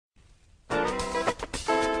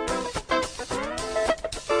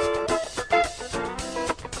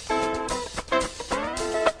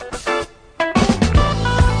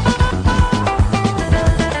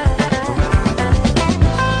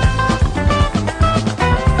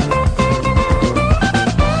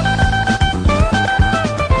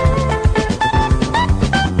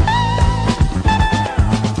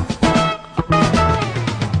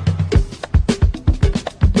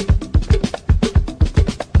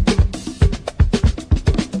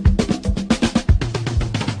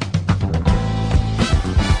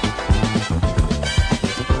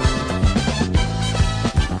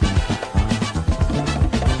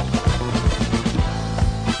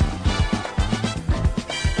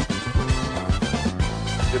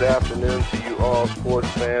good afternoon to you all sports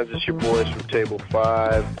fans. It's your boys from Table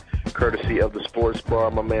 5, courtesy of the Sports Bar.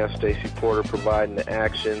 My man Stacy Porter providing the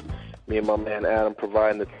action. Me and my man Adam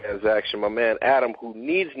providing the transaction. My man Adam, who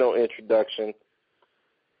needs no introduction.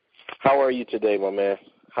 How are you today, my man?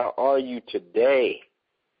 How are you today?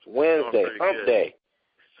 It's Wednesday, hump day.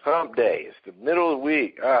 Hump day. It's the middle of the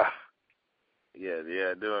week. Yeah,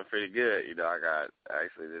 doing pretty good. You know, I got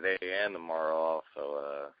actually today and tomorrow off,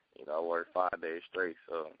 so, I work 5 days straight,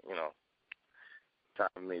 so, time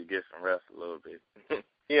for me to get some rest a little bit.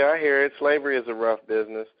 Yeah, I hear it. Slavery is a rough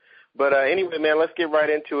business. But anyway, man, let's get right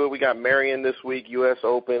into it. We got Marion this week, U.S.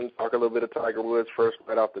 Open. Talk a little bit of Tiger Woods first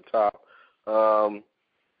right off the top.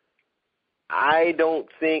 I don't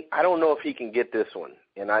know if he can get this one.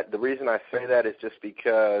 And the reason I say that is just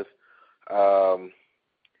because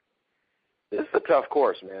this is a tough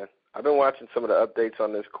course, man. I've been watching some of the updates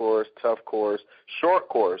on this course. Tough course, short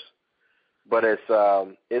course, but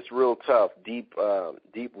it's real tough. Deep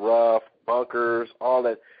rough, bunkers, all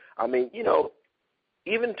that. I mean,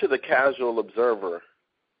 even to the casual observer,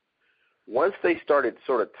 once they started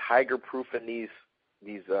sort of tiger-proofing these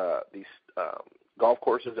golf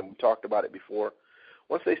courses, and we talked about it before,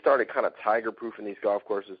 once they started kind of tiger-proofing these golf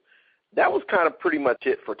courses, that was kind of pretty much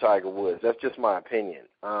it for Tiger Woods. That's just my opinion,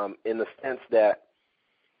 in the sense that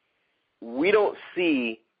we don't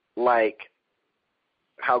see, like,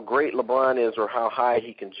 how great LeBron is or how high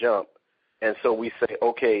he can jump, and so we say,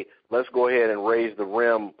 okay, let's go ahead and raise the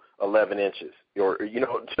rim 11 inches, or,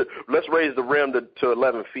 let's raise the rim to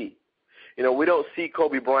 11 feet. We don't see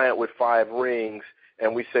Kobe Bryant with 5 rings,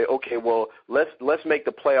 and we say, okay, well, let's make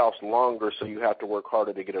the playoffs longer so you have to work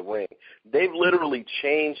harder to get a ring. They've literally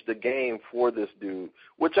changed the game for this dude,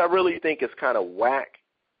 which I really think is kind of whack,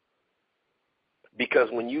 because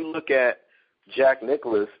when you look at Jack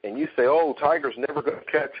Nicklaus and you say, oh, Tiger's never going to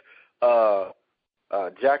catch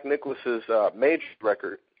Jack Nicklaus's major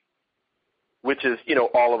record, which is,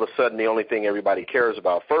 all of a sudden the only thing everybody cares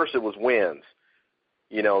about. First it was wins.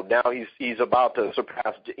 Now he's about to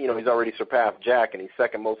surpass, he's already surpassed Jack, and he's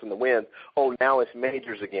second most in the wins. Oh, now it's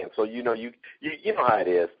majors again. So, you know how it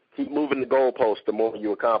is. Keep moving the goalpost the more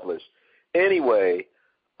you accomplish. Anyway,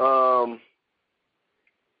 but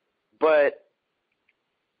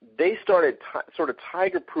they started sort of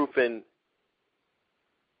tiger-proofing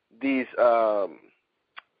these stadiums,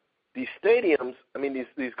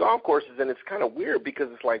 these golf courses, and it's kind of weird because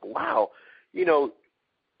it's like, wow,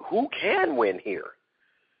 who can win here?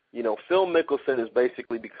 Phil Mickelson has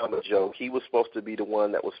basically become a joke. He was supposed to be the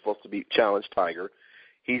one that was supposed to challenge Tiger.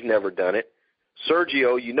 He's never done it.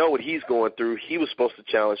 Sergio, you know what he's going through. He was supposed to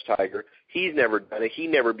challenge Tiger. He's never done it. He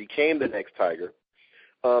never became the next Tiger.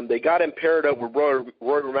 They got him paired up with Rory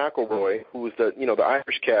McIlroy, who was the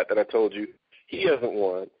Irish cat that I told you. He hasn't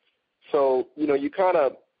won. So, you kind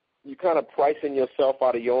of pricing yourself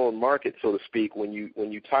out of your own market, so to speak, when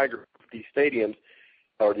you Tiger these stadiums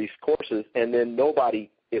or these courses, and then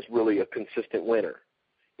nobody is really a consistent winner.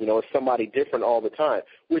 It's somebody different all the time,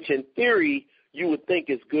 which in theory you would think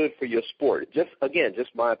is good for your sport. Just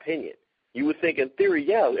my opinion. You would think in theory,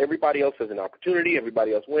 yeah, everybody else has an opportunity,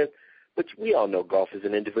 everybody else wins, but we all know golf is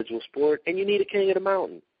an individual sport, and you need a king of the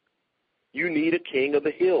mountain. You need a king of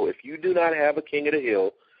the hill. If you do not have a king of the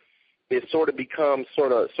hill, it sort of becomes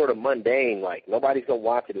sort of mundane. Like nobody's gonna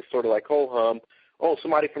watch it. It's sort of like oh,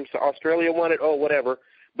 somebody from Australia won it. Oh, whatever.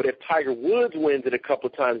 But if Tiger Woods wins it a couple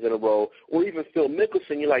of times in a row, or even Phil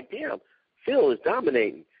Mickelson, you're like, damn, Phil is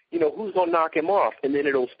dominating. Who's gonna knock him off? And then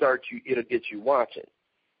it'll get you watching.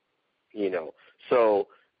 So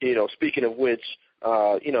speaking of which,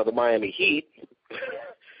 the Miami Heat.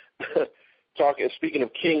 Speaking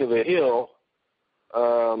of King of the Hill,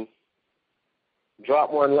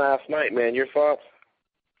 dropped one last night, man. Your thoughts?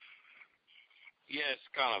 Yeah, it's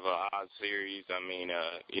kind of an odd series. Game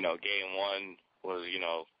 1 was,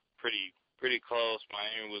 pretty close.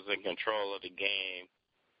 Miami was in control of the game.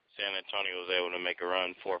 San Antonio was able to make a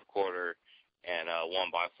run fourth quarter and won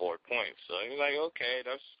by 4 points. So you're like, okay,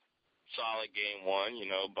 that's solid game 1.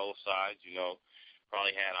 Both sides,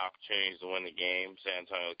 probably had opportunities to win the game. San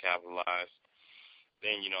Antonio capitalized.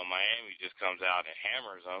 Then, Miami just comes out and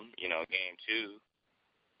hammers them, game 2,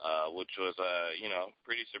 which was,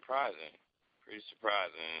 pretty surprising.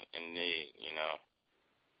 And they,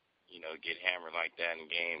 get hammered like that in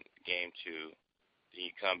game 2. Then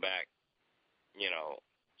you come back,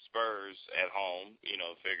 Spurs at home,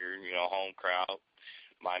 figure, home crowd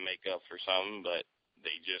might make up for something, but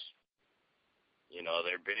they just,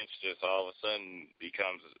 their bench just all of a sudden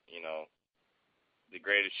becomes, the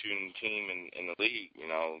greatest shooting team in the league,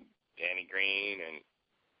 Danny Green and,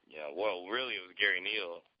 really it was Gary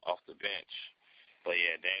Neal off the bench. But,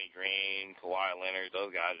 yeah, Danny Green, Kawhi Leonard,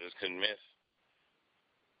 those guys just couldn't miss.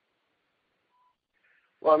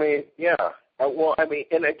 Well, I mean, yeah. Well, I mean,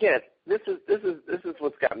 and again, this is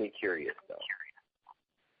what's got me curious, though.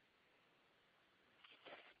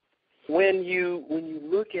 When you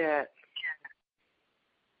look at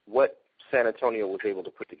what San Antonio was able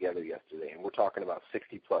to put together yesterday, and we're talking about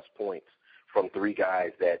 60-plus points from three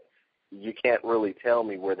guys that you can't really tell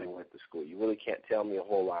me where they went to school. You really can't tell me a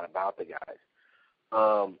whole lot about the guys.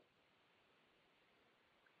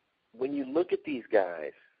 When you look at these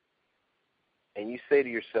guys and you say to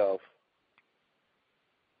yourself,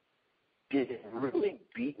 did it really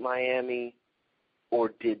beat Miami,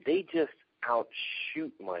 or did they just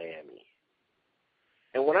outshoot Miami?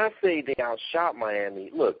 And when I say they outshot Miami,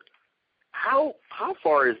 look, how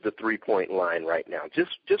far is the three-point line right now?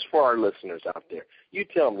 Just for our listeners out there, you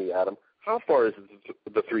tell me, Adam, how far is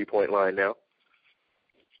the three-point line now?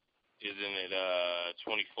 Isn't it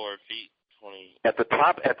 24 feet? 20. At the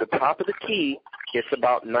top of the key, it's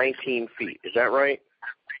about 19 feet. Is that right?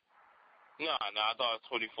 No, I thought it was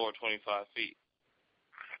 24, 25 feet.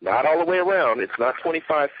 Not all the way around. It's not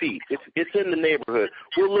 25 feet. It's in the neighborhood.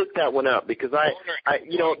 We'll look that one up because the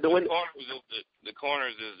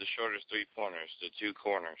corners is the shortest three-pointers, the two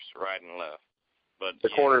corners, right and left. But the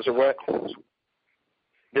corners are what?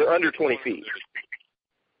 They're under 20 feet.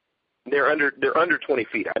 They're under 20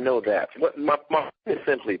 feet. I know that. My point is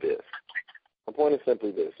simply this. My point is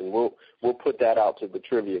simply this, and we'll put that out to the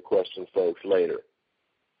trivia question, folks, later.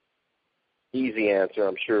 Easy answer.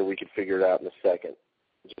 I'm sure we could figure it out in a second.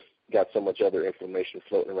 Just got so much other information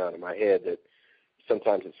floating around in my head that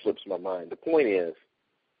sometimes it slips my mind. The point is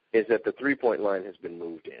that the three-point line has been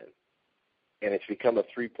moved in, and it's become a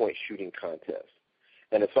three-point shooting contest.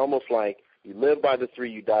 And it's almost like you live by the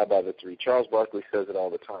three, you die by the three. Charles Barkley says it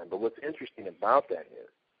all the time. But what's interesting about that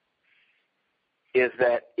is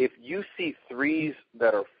that if you see threes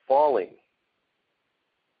that are falling,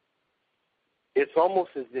 it's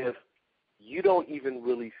almost as if you don't even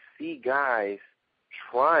really see guys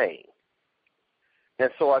trying. And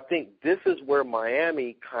so I think this is where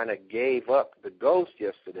Miami kind of gave up the ghost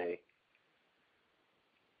yesterday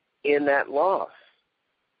in that loss.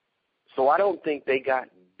 So I don't think they got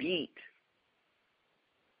beat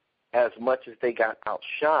as much as they got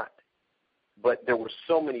outshot. But there were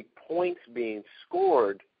so many points being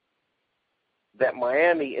scored that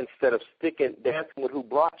Miami, instead of dancing with who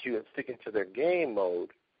brought you and sticking to their game mode,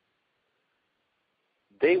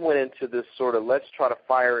 they went into this sort of let's try to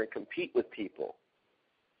fire and compete with people.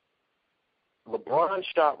 LeBron's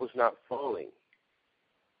shot was not falling.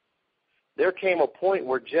 There came a point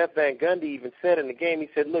where Jeff Van Gundy even said in the game, he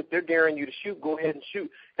said, look, they're daring you to shoot. Go ahead and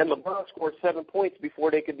shoot. And LeBron scored 7 points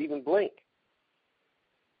before they could even blink.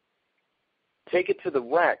 Take it to the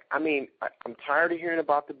rack. I mean, I'm tired of hearing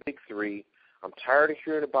about the big three. I'm tired of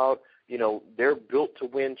hearing about, they're built to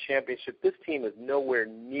win championship. This team is nowhere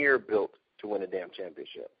near built to win a damn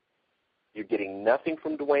championship. You're getting nothing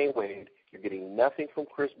from Dwayne Wade. You're getting nothing from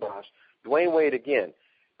Chris Bosh. Dwayne Wade, again,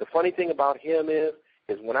 the funny thing about him is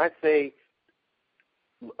when I say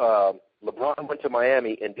LeBron went to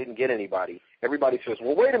Miami and didn't get anybody, everybody says,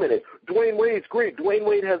 well, wait a minute, Dwayne Wade's great. Dwayne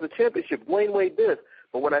Wade has a championship. Dwayne Wade this.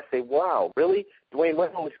 But when I say, wow, really? Dwayne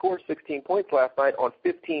Wade only scored 16 points last night on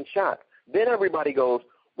 15 shots. Then everybody goes,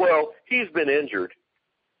 well, he's been injured.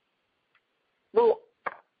 Well,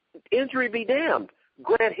 injury be damned.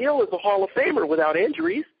 Grant Hill is a Hall of Famer without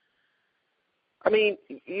injuries. I mean,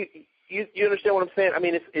 you understand what I'm saying? I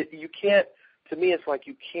mean, you can't, to me, it's like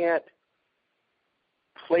you can't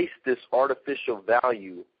place this artificial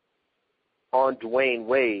value on Dwayne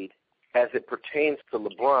Wade as it pertains to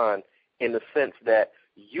LeBron in the sense that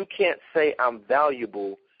you can't say I'm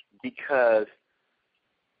valuable because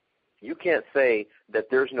you can't say that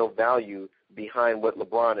there's no value behind what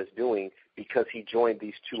LeBron is doing because he joined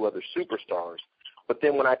these two other superstars. But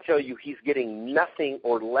then when I tell you he's getting nothing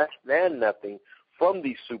or less than nothing from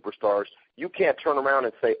these superstars, you can't turn around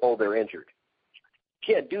and say, oh, they're injured.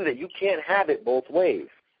 You can't do that. You can't have it both ways.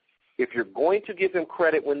 If you're going to give him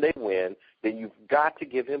credit when they win, then you've got to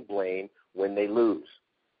give him blame when they lose.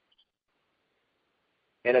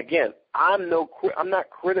 And again, I'm not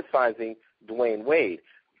criticizing Dwayne Wade.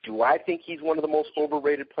 Do I think he's one of the most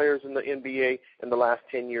overrated players in the NBA in the last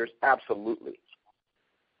 10 years? Absolutely.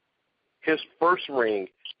 His first ring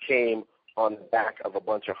came on the back of a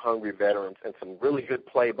bunch of hungry veterans and some really good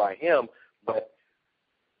play by him, but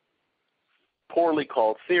poorly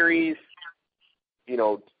called series.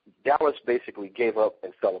 Dallas basically gave up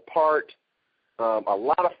and fell apart. A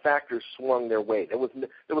lot of factors swung their way. There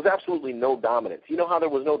was absolutely no dominance. You know how there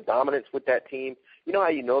was no dominance with that team? You know how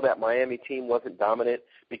you know that Miami team wasn't dominant?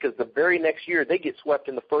 Because the very next year they get swept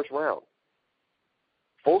in the first round.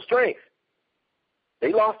 Full strength.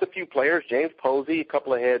 They lost a few players, James Posey, a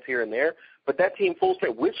couple of heads here and there, but that team full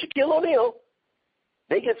strength with Shaquille O'Neal,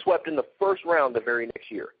 they get swept in the first round the very next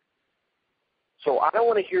year. So I don't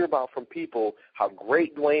want to hear about from people how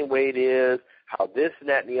great Dwayne Wade is, how this and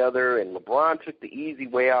that and the other, and LeBron took the easy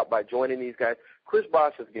way out by joining these guys. Chris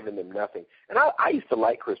Bosh has given them nothing. And I used to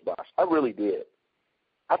like Chris Bosh. I really did.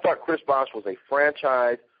 I thought Chris Bosh was a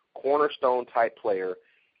franchise cornerstone-type player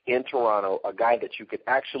in Toronto, a guy that you could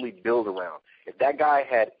actually build around. If that guy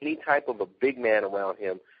had any type of a big man around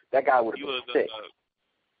him, that guy would have been sick.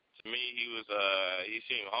 To me, he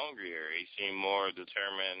seemed hungrier. He seemed more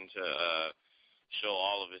determined to show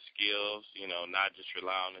all of his skills, not just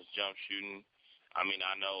rely on his jump shooting. I mean,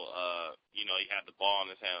 I know, he had the ball in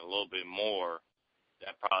his hand a little bit more.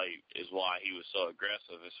 That probably is why he was so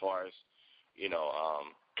aggressive as far as,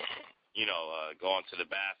 going to the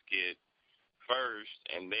basket first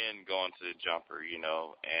and then going to the jumper,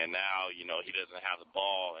 And now, he doesn't have the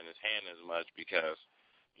ball in his hand as much because,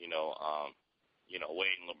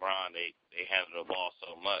 Wade and LeBron, they handle the ball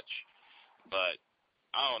so much. But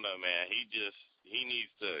I don't know, man. He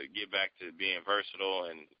needs to get back to being versatile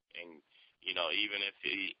and even if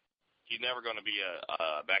he's never going to be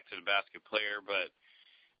a back to the basket player, but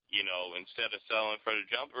instead of selling for the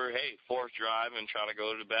jumper, hey, force drive and try to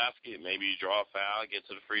go to the basket. Maybe you draw a foul, get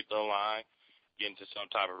to the free throw line, get into some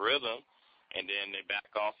type of rhythm, and then they back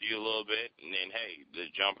off you a little bit, and then hey, the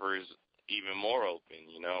jumper is even more open,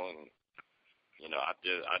 and I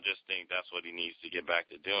just think that's what he needs to get back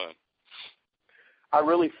to doing. I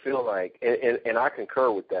really feel like, and I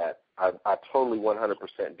concur with that. I totally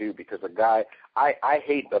 100% do, because a guy, I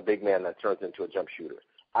hate a big man that turns into a jump shooter.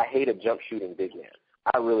 I hate a jump shooting big man.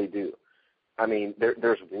 I really do. I mean,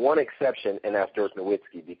 there's one exception, and that's Dirk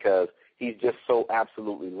Nowitzki, because he's just so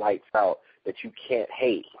absolutely lights out that you can't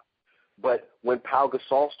hate. But when Pau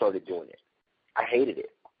Gasol started doing it, I hated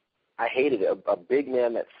it. I hated it. A big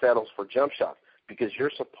man that settles for jump shots, because you're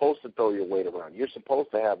supposed to throw your weight around. You're supposed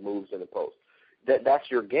to have moves in the post. That's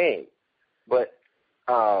your game. But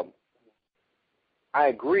I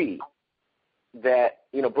agree that,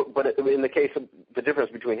 but in the case of the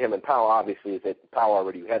difference between him and Powell, obviously, is that Powell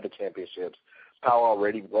already had the championships. Powell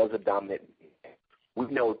already was a dominant. We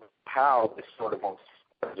know Powell is sort of on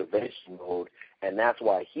preservation mode, and that's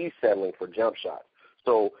why he's settling for jump shots.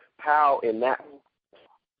 So Powell, in that,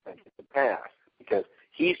 gets the pass because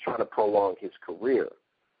he's trying to prolong his career.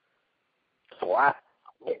 So I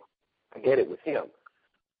get it with him.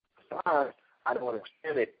 Besides, I don't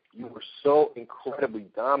understand it. You were so incredibly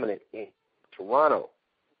dominant in Toronto.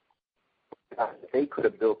 They could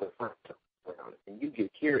have built a first around it. And you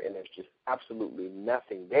get here, and there's just absolutely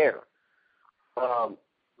nothing there.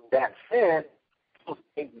 That said, I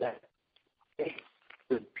think that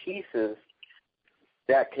the pieces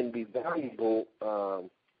that can be valuable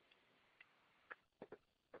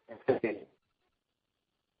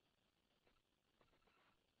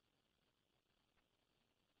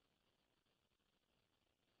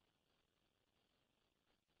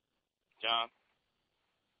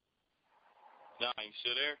John, you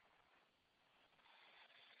still there?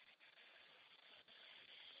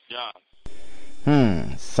 John.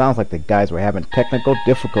 Sounds like the guys were having technical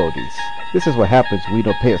difficulties. This is what happens when we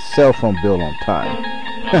don't pay a cell phone bill on time.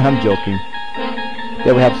 I'm joking.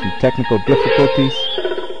 Yeah, we have some technical difficulties.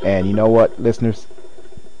 And you know what, listeners?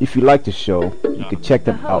 If you like the show, you can check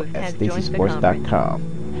them out at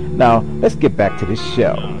StacySports.com. Now, let's get back to this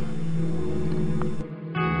show.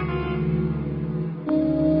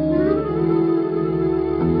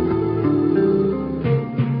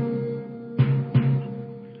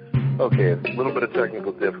 Okay, it's a little bit of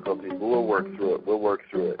technical difficulties, but we'll work through it.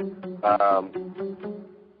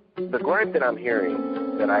 The gripe that I'm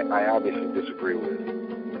hearing that I obviously disagree with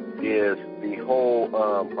is the whole,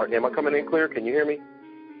 am I coming in clear? Can you hear me?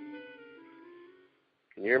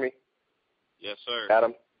 Can you hear me? Yes, sir.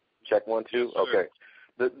 Adam, check 1, 2. Yes, okay.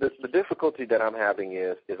 The difficulty that I'm having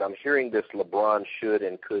is I'm hearing this LeBron should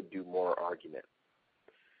and could do more argument.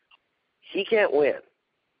 He can't win.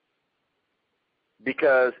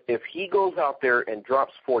 Because if he goes out there and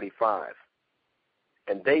drops 45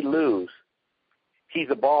 and they lose,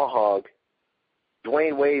 he's a ball hog.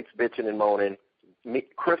 Dwayne Wade's bitching and moaning.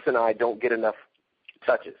 Chris and I don't get enough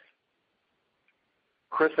touches.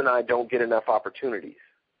 Chris and I don't get enough opportunities.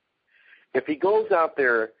 If he goes out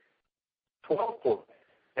there 12 points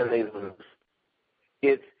and they lose,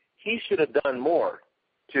 he should have done more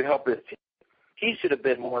to help his team. He should have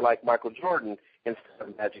been more like Michael Jordan instead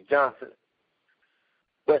of Magic Johnson.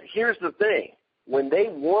 But here's the thing. When they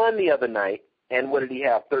won the other night, and what did he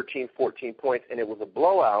have, 13, 14 points, and it was a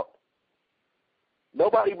blowout,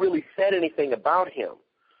 nobody really said anything about him.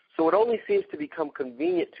 So it only seems to become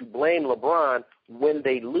convenient to blame LeBron when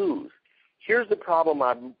they lose. Here's the problem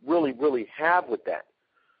I really, really have with that.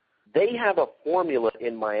 They have a formula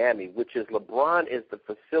in Miami, which is LeBron is the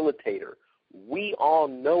facilitator. We all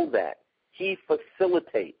know that. He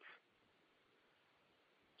facilitates.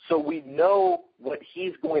 So we know what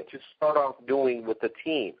he's going to start off doing with the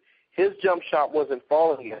team. His jump shot wasn't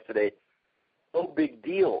falling yesterday. No big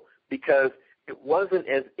deal, because it wasn't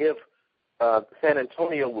as if San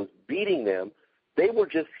Antonio was beating them. They were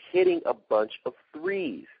just hitting a bunch of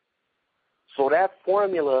threes. So that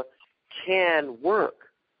formula can work.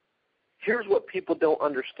 Here's what people don't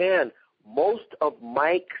understand. Most of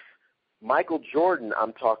Michael Jordan,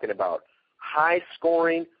 I'm talking about, high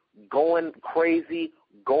scoring, going crazy,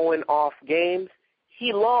 going off games,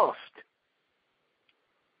 he lost.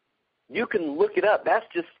 You can look it up. That's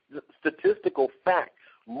just statistical fact.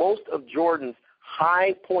 Most of Jordan's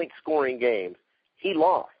high point scoring games, he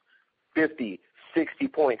lost. 50, 60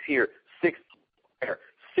 points here, 60 there,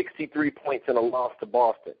 63 points in a loss to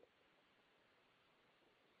Boston.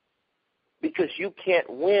 Because you can't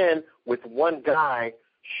win with one guy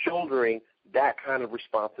shouldering that kind of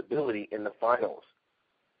responsibility in the finals.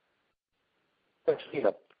 Especially in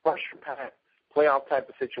a pressure-packed playoff type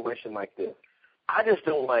of situation like this. I just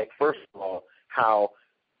don't like, first of all, how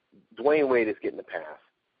Dwayne Wade is getting the pass.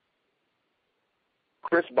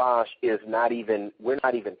 Chris Bosh is not even, we're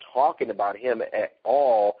not even talking about him at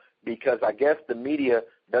all, because I guess the media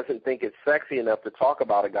doesn't think it's sexy enough to talk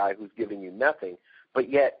about a guy who's giving you nothing, but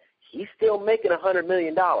yet he's still making $100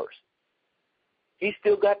 million. He's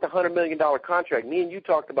still got the $100 million contract. Me and you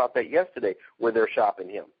talked about that yesterday, where they're shopping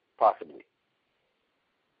him, possibly.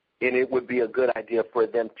 And it would be a good idea for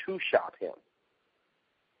them to shop him.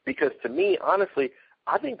 Because to me, honestly,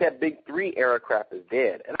 I think that big three era crap is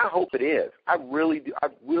dead. And I hope it is. I really do. I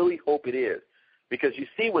really hope it is. Because you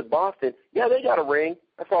see with Boston, yeah, they got a ring.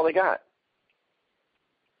 That's all they got.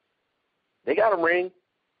 They got a ring.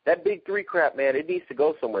 That big three crap, man, it needs to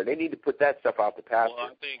go somewhere. They need to put that stuff out the pasture. Well,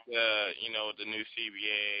 I think, with the new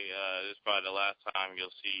CBA, this is probably the last time you'll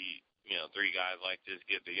see, three guys like this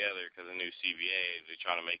get together, because the new CBA, they're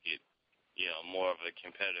trying to make it, more of a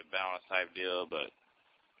competitive balance type deal. But,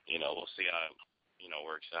 we'll see how it,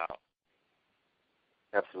 works out.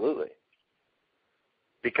 Absolutely.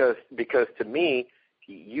 Because to me,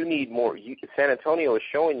 you need more. San Antonio is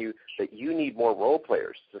showing you that you need more role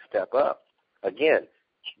players to step up. Again,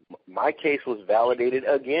 my case was validated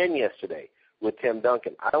again yesterday with Tim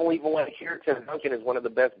Duncan. I don't even want to hear Tim Duncan is one of the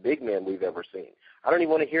best big men we've ever seen. I don't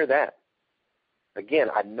even want to hear that. Again,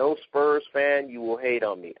 I know Spurs fan, you will hate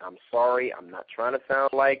on me. I'm sorry. I'm not trying to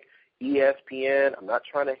sound like ESPN. I'm not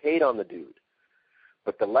trying to hate on the dude.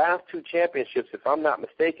 But the last two championships, if I'm not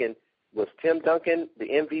mistaken, was Tim Duncan the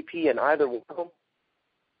MVP in either one of them?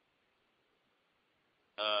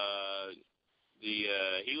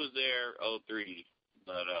 He was there 03,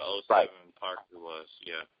 but 07 right. Parker was,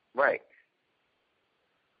 yeah. Right.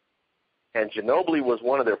 And Ginobili was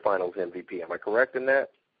one of their finals MVP. Am I correct in that?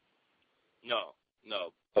 No.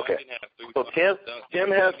 Okay. Duncan has three. So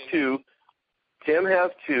Tim has two. Tim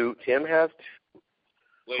has two.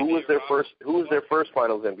 Wait, Who was their first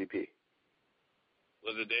finals MVP?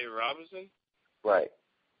 Was it David Robinson? Right.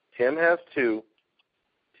 Tim has two.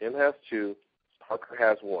 Parker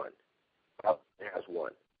has one.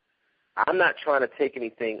 I'm not trying to take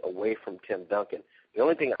anything away from Tim Duncan. The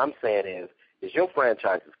only thing I'm saying is your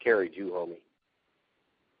franchise has carried you, homie.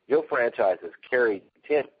 Your franchise has carried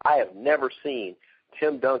Tim. I have never seen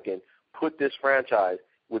Tim Duncan put this franchise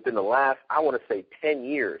within the last, I want to say, 10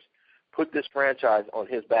 years, put this franchise on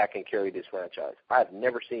his back and carry this franchise. I have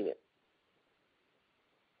never seen it.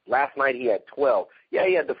 Last night he had 12. Yeah,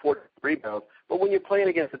 he had the 14 rebounds, but when you're playing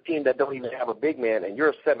against a team that don't even have a big man and you're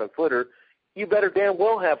a 7-footer, you better damn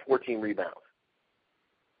well have 14 rebounds.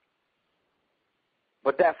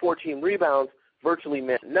 But that 14 rebounds virtually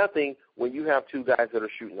meant nothing when you have two guys that are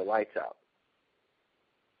shooting the lights out.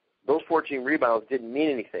 Those 14 rebounds didn't mean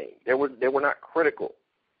anything. They were not critical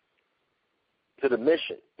to the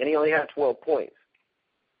mission, and he only had 12 points.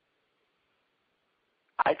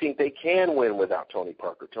 I think they can win without Tony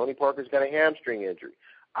Parker. Tony Parker's got a hamstring injury.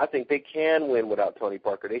 I think they can win without Tony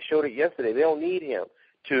Parker. They showed it yesterday. They don't need him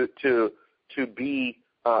to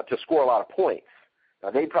score a lot of points.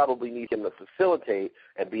 Now, they probably need him to facilitate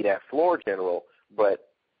and be that floor general, but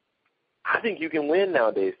I think you can win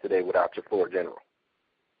nowadays today without your floor general.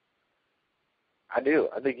 I do.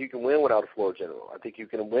 I think you can win without a floor general. I think you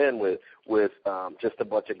can win with just a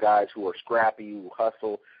bunch of guys who are scrappy, who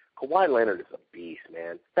hustle. Kawhi Leonard is a beast,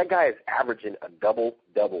 man. That guy is averaging a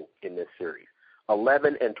double-double in this series,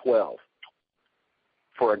 11 and 12.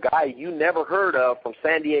 For a guy you never heard of from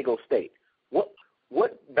San Diego State.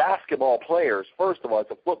 What basketball players, first of all,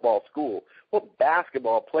 it's a football school, what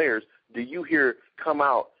basketball players do you hear come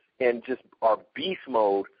out and just are beast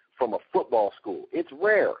mode from a football school? It's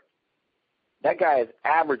rare. That guy is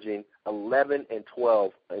averaging 11 and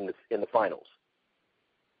 12 in the finals.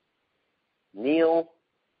 Neal,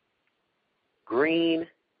 Green,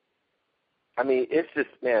 I mean, it's just,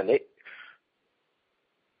 man,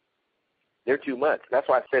 they're too much. That's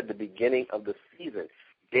why I said the beginning of the season,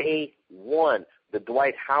 day one, the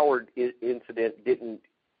Dwight Howard incident didn't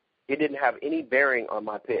have any bearing on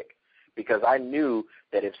my pick because I knew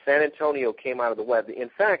that if San Antonio came out of the West, in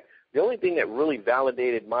fact, the only thing that really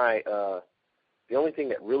validated my or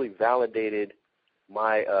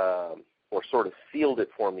sort of sealed it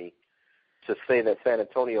for me to say that San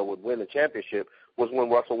Antonio would win the championship was when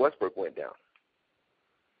Russell Westbrook went down.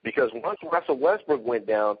 Because once Russell Westbrook went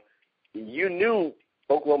down, you knew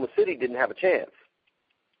Oklahoma City didn't have a chance.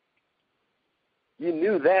 You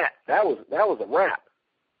knew that. That was a wrap.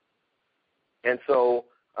 And so,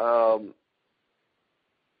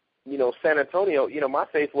 San Antonio, my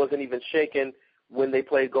faith wasn't even shaken when they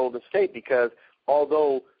played Golden State because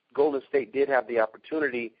although Golden State did have the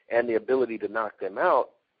opportunity and the ability to knock them out,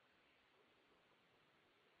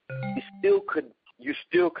 you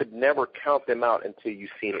still could never count them out until you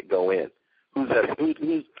seen it go in. Who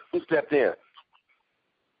stepped in?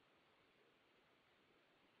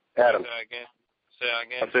 Adam. Say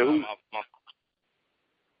again. I said who?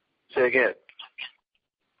 Say again.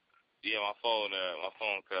 Yeah, my phone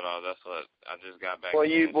cut off. That's what I just got back. Well,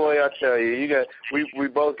 I tell you, we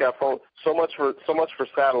both got phone. So much for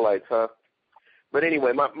satellites, huh? But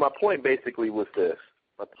anyway, my point basically was this.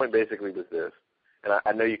 And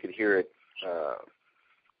I know you could hear it.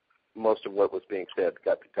 Most of what was being said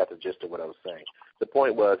got the gist of what I was saying. The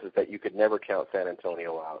point was that you could never count San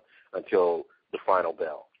Antonio out until the final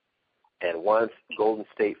bell. And once Golden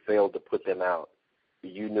State failed to put them out,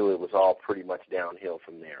 you knew it was all pretty much downhill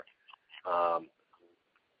from there.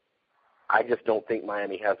 I just don't think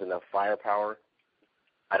Miami has enough firepower.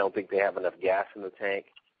 I don't think they have enough gas in the tank.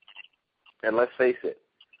 And let's face it,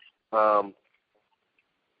 I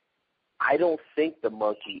don't think the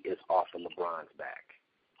monkey is off of LeBron's back.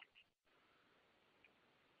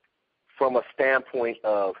 From a standpoint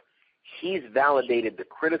of he's validated the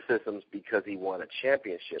criticisms because he won a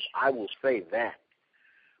championship. I will say that.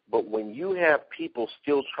 But when you have people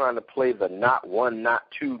still trying to play the not one, not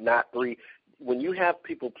two, not three, when you have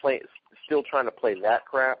people still trying to play that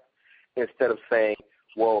crap instead of saying,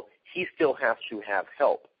 well, he still has to have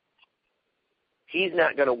help. He's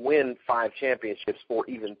not going to win 5 championships or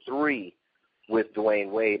even 3 with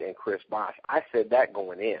Dwayne Wade and Chris Bosh. I said that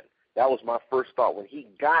going in. That was my first thought when he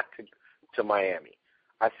got to Miami.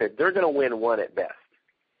 I said they're going to win 1 at best.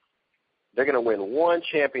 They're going to win 1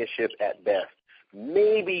 championship at best.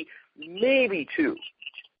 Maybe 2.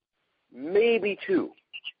 Maybe 2.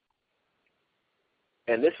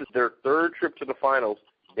 And this is their 3rd trip to the finals.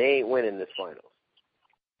 They ain't winning this finals.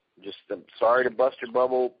 I'm sorry to bust your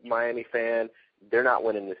bubble, Miami fan. They're not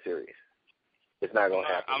winning this series. It's not going to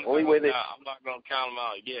happen. I'm not going to count them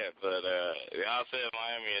out yet, but I said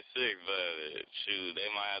Miami at 6, but shoot, they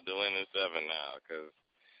might have to win in 7 now because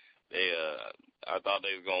I thought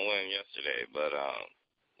they was going to win yesterday, but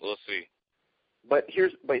we'll see. But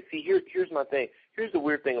here's my thing. Here's the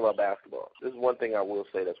weird thing about basketball. This is one thing I will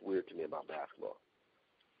say that's weird to me about basketball.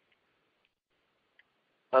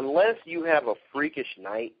 Unless you have a freakish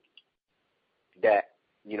night that,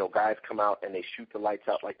 guys come out and they shoot the lights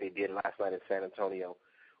out like they did last night in San Antonio,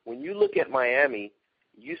 when you look at Miami,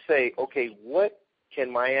 you say, okay, what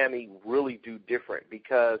can Miami really do different?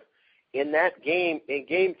 Because in that game, in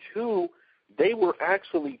Game 2, they were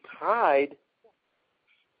actually tied.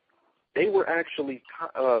 They were actually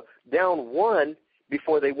down 1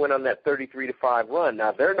 before they went on that 33-5 run.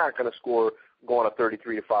 Now, they're not going to go on a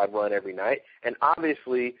 33-5 run every night. And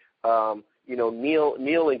obviously,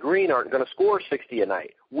 Neal and Green aren't going to score 60 a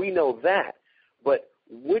night. We know that. But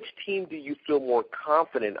which team do you feel more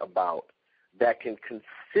confident about that can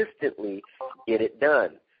consistently get it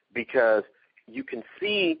done? Because you can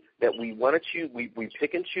see that we want to choose, we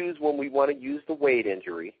pick and choose when we want to use the Wade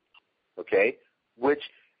injury, okay, which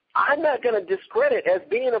I'm not going to discredit as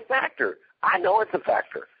being a factor. I know it's a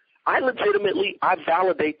factor. I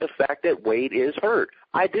validate the fact that Wade is hurt.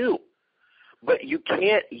 I do. But you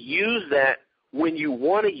can't use that when you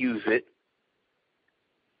want to use it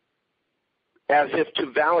as if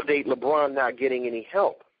to validate LeBron not getting any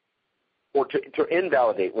help, or to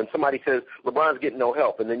invalidate when somebody says LeBron's getting no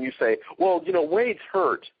help, and then you say, well, Wade's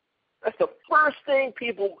hurt. That's the first thing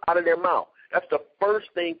people out of their mouth. That's the first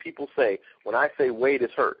thing people say when I say Wade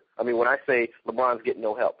is hurt. When I say LeBron's getting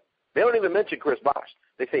no help. They don't even mention Chris Bosh.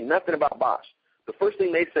 They say nothing about Bosh. The first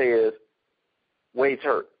thing they say is Wade's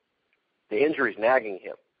hurt. The injury's nagging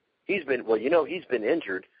him. He's been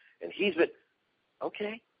injured, and he's been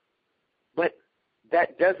okay. But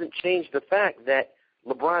that doesn't change the fact that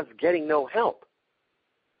LeBron's getting no help.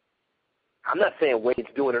 I'm not saying Wade's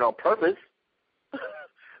doing it on purpose.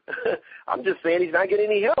 I'm just saying he's not getting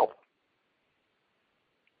any help.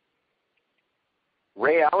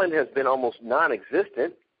 Ray Allen has been almost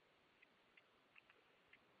non-existent.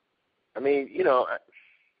 I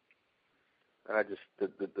just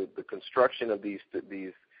the construction of these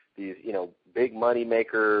big money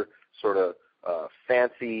maker sort of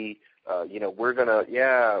fancy. We're gonna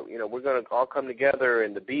all come together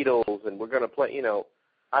and the Beatles and we're gonna play.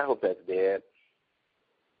 I hope that's dead.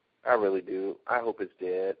 I really do. I hope it's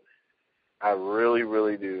dead. I really,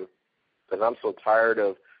 really do, because I'm so tired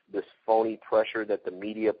of this phony pressure that the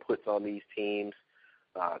media puts on these teams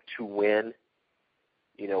to win.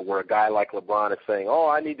 Where a guy like LeBron is saying, oh,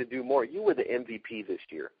 I need to do more. You were the MVP this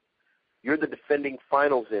year. You're the defending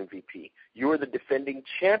finals MVP. You were the defending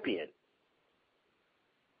champion.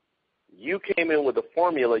 You came in with a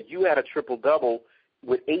formula. You had a triple-double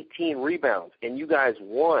with 18 rebounds, and you guys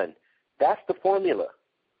won. That's the formula.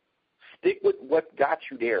 Stick with what got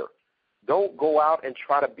you there. Don't go out and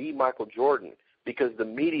try to be Michael Jordan because the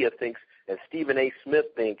media thinks and Stephen A.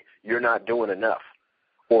 Smith think you're not doing enough.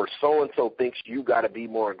 Or so-and-so thinks you got to be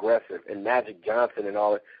more aggressive, and Magic Johnson and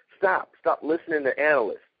all that. Stop listening to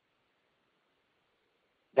analysts.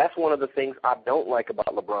 That's one of the things I don't like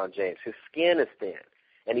about LeBron James. His skin is thin,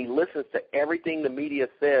 and he listens to everything the media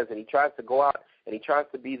says, and he tries to go out and he tries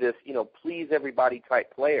to be this, please everybody type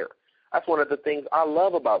player. That's one of the things I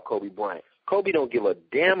love about Kobe Bryant. Kobe don't give a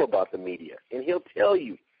damn about the media, and he'll tell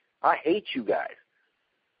you, I hate you guys.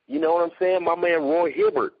 You know what I'm saying? My man Roy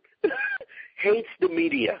Hibbert hates the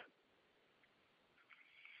media.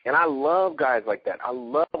 And I love guys like that. I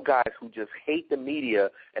love guys who just hate the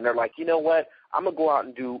media, and they're like, you know what? I'm going to go out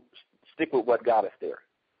and stick with what got us there.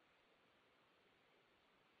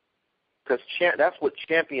 Because that's what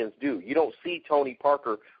champions do. You don't see Tony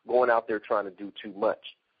Parker going out there trying to do too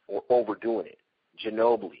much or overdoing it.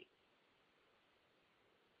 Ginobili.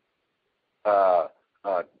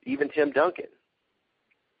 Even Tim Duncan.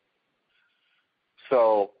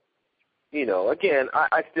 So, again,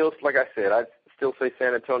 I still, like I said, I still say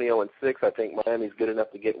San Antonio in 6. I think Miami's good enough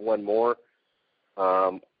to get one more.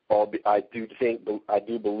 I do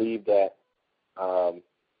believe that,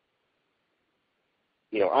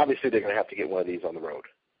 obviously they're going to have to get one of these on the road.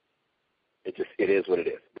 It is what it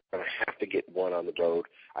is. They're going to have to get one on the road.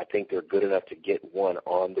 I think they're good enough to get one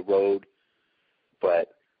on the road,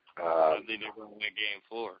 but I think they're going to win game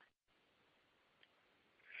 4.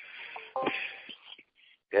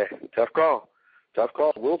 Yeah, tough call.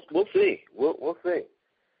 We'll see. We'll see.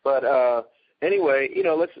 But anyway,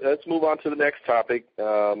 let's move on to the next topic.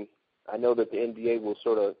 I know that the NBA will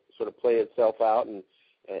sort of play itself out, and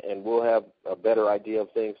we'll have a better idea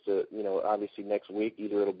of things to obviously next week.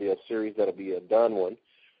 Either it'll be a series that'll be a done one,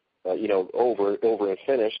 over and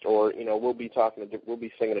finished, or we'll be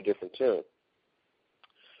singing a different tune.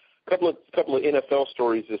 Couple of NFL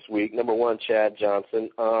stories this week. Number one, Chad Johnson.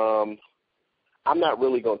 I'm not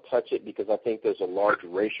really going to touch it because I think there's a large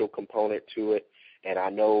racial component to it, and I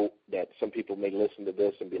know that some people may listen to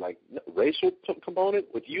this and be like, racial component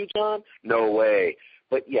with you, John? No way.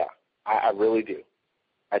 But, yeah, I really do.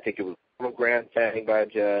 I think it was total grandstanding by a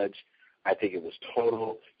judge. I think it was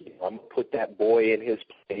total, I'm going to put that boy in his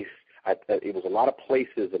place. It was a lot of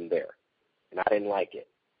placism there, and I didn't like it.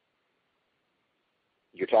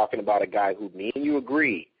 You're talking about a guy who, me and you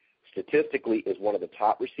agree, statistically is one of the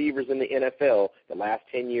top receivers in the NFL the last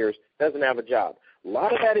 10 years, doesn't have a job. A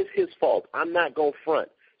lot of that is his fault. I'm not going front.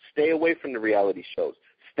 Stay away from the reality shows.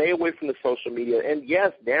 Stay away from the social media. And,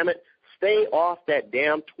 yes, damn it, stay off that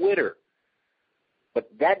damn Twitter. But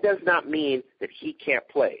that does not mean that he can't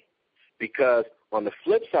play, because on the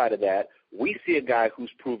flip side of that, we see a guy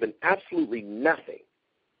who's proven absolutely nothing,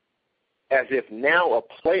 as if now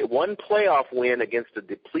one playoff win against a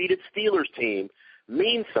depleted Steelers team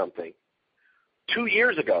means something. 2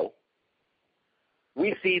 years ago,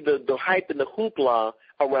 we see the hype and the hoopla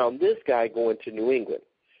around this guy going to New England.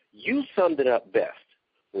 You summed it up best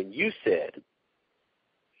when you said,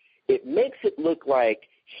 it makes it look like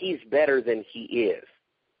he's better than he is.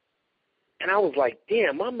 And I was like,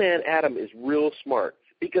 damn, my man Adam is real smart,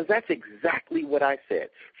 because that's exactly what I said.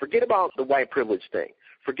 Forget about the white privilege thing.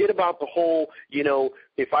 Forget about the whole,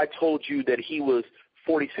 if I told you that he was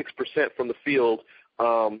 46% from the field,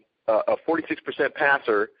 a 46%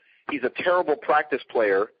 passer, he's a terrible practice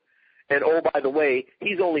player, and oh, by the way,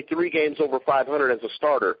 he's only 3 games over 500 as a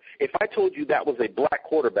starter. If I told you that was a black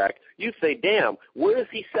quarterback, you'd say, damn, where is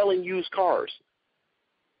he selling used cars?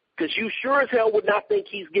 Because you sure as hell would not think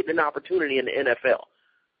he's getting an opportunity in the NFL.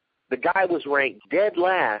 The guy was ranked dead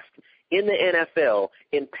last in the NFL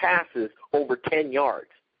in passes over 10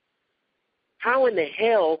 yards. How in the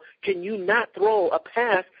hell can you not throw a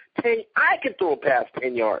pass 10? I can throw a pass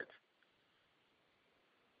 10 yards.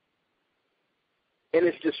 And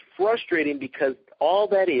it's just frustrating, because all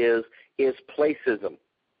that is placism.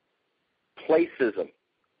 Placism.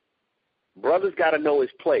 Brother's got to know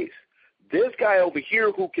his place. This guy over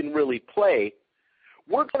here who can really play,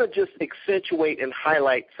 we're going to just accentuate and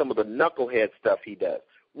highlight some of the knucklehead stuff he does.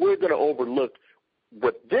 We're going to overlook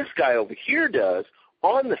what this guy over here does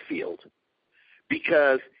on the field,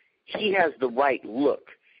 because he has the right look.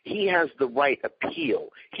 He has the right appeal.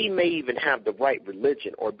 He may even have the right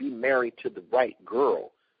religion or be married to the right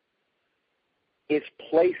girl. It's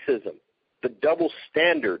placism, the double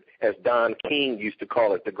standard, as Don King used to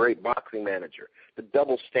call it, the great boxing manager, the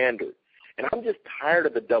double standard. And I'm just tired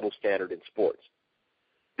of the double standard in sports.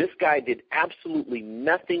 This guy did absolutely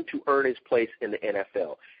nothing to earn his place in the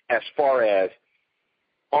NFL as far as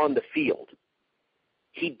on the field.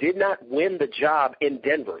 He did not win the job in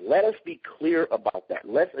Denver. Let us be clear about that.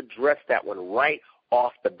 Let's address that one right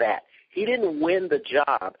off the bat. He didn't win the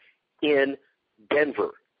job in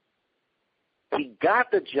Denver. He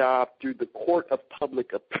got the job through the court of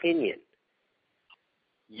public opinion.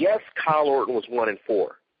 Yes, Kyle Orton was 1-4.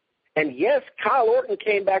 And yes, Kyle Orton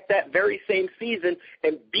came back that very same season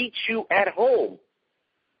and beat you at home,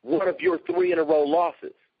 one of your 3-in-a-row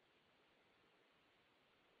losses.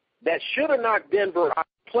 That should have knocked Denver out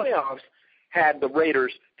of the playoffs had the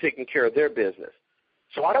Raiders taken care of their business.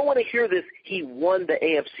 So I don't want to hear this, he won the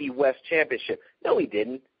AFC West Championship. No, he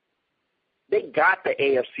didn't. They got the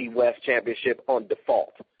AFC West Championship on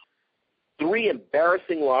default. 3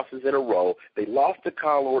 embarrassing losses in a row. They lost to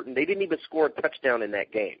Kyle Orton. They didn't even score a touchdown in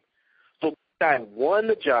that game. So this guy won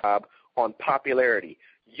the job on popularity.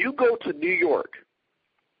 You go to New York.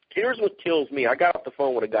 Here's what kills me. I got off the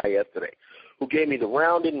phone with a guy yesterday who gave me the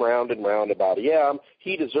round and round about it. Yeah,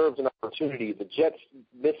 he deserves an opportunity. The Jets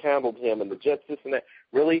mishandled him, and the Jets this and that.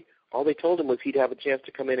 Really, all they told him was he'd have a chance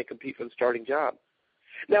to come in and compete for the starting job.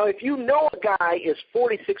 Now, if you know a guy is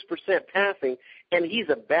 46% passing and he's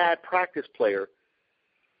a bad practice player,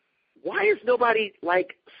 why is nobody,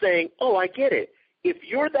 saying, oh, I get it. If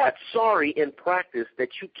you're that sorry in practice that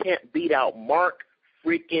you can't beat out Mark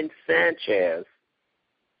freaking Sanchez,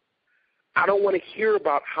 I don't want to hear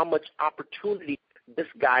about how much opportunity this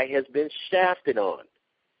guy has been shafted on.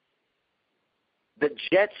 The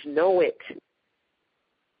Jets know it.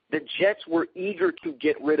 The Jets were eager to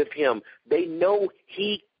get rid of him. They know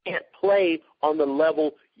he can't play on the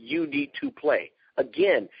level you need to play.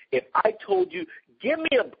 Again, if I told you, give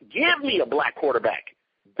me a black quarterback,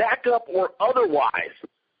 backup or otherwise,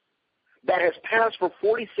 that has passed for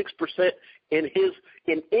 46% in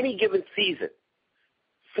any given season,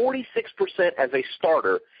 46% as a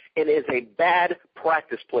starter, and is a bad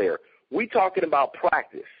practice player. We talking about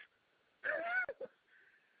practice.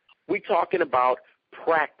 We talking about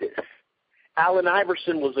practice. Allen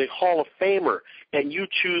Iverson was a Hall of Famer, and you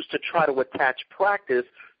choose to try to attach practice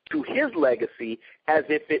to his legacy as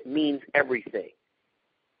if it means everything.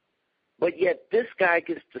 But yet this guy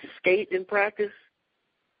gets to skate in practice?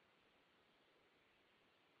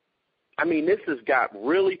 I mean, it's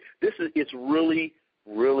really,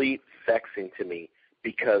 really vexing to me,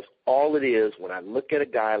 because all it is, when I look at a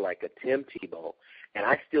guy like a Tim Tebow, and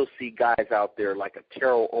I still see guys out there like a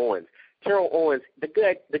Terrell Owens. Terrell Owens, the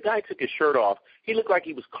guy took his shirt off. He looked like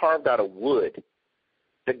he was carved out of wood.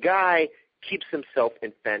 The guy keeps himself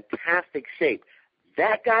in fantastic shape.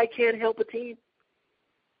 That guy can't help a team?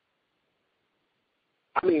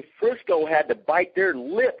 I mean, Frisco had to bite their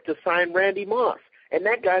lip to sign Randy Moss, and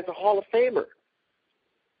that guy's a Hall of Famer.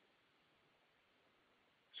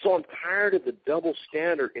 So I'm tired of the double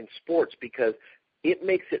standard in sports, because it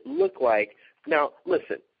makes it look like, now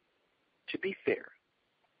listen, to be fair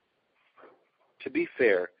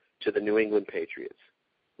to the New England Patriots,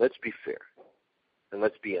 let's be fair and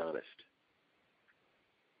let's be honest.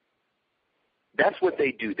 That's what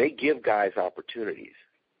they do. They give guys opportunities.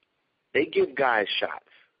 They give guys shots.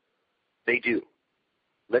 They do.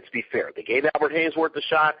 Let's be fair. They gave Albert Haynesworth a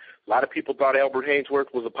shot. A lot of people thought Albert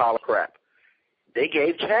Haynesworth was a pile of crap. They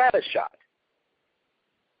gave Chad a shot.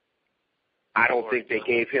 I don't think they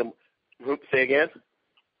gave him – say again?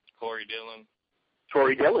 Corey Dillon.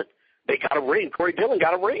 Corey Dillon. They got a ring. Corey Dillon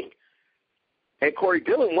got a ring. And Corey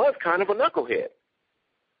Dillon was kind of a knucklehead.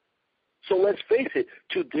 So let's face it,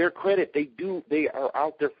 to their credit, they are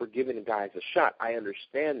out there for giving guys a shot. I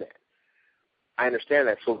understand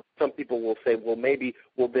that. So some people will say,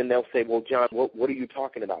 then they'll say, well, John, what are you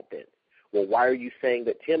talking about then? Well, why are you saying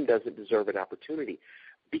that Tim doesn't deserve an opportunity?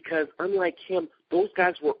 Because unlike him, those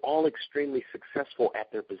guys were all extremely successful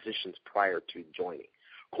at their positions prior to joining.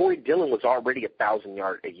 Corey Dillon was already a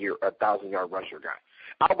 1,000-yard rusher guy.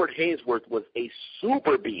 Albert Haynesworth was a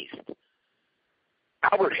super beast.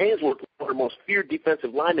 Albert Haynesworth was one of the most feared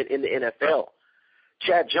defensive linemen in the NFL.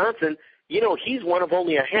 Chad Johnson, he's one of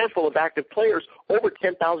only a handful of active players over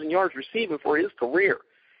 10,000 yards receiving for his career.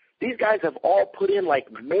 These guys have all put in like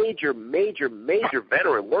major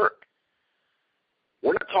veteran work.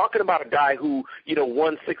 We're not talking about a guy who,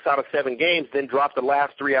 won 6 out of 7 games, then dropped the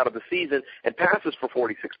last 3 out of the season and passes for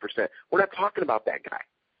 46%. We're not talking about that guy.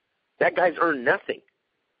 That guy's earned nothing.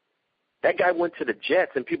 That guy went to the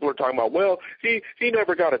Jets, and people are talking about, well, he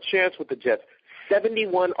never got a chance with the Jets.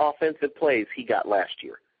 71 offensive plays he got last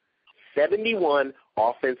year. 71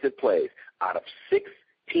 offensive plays out of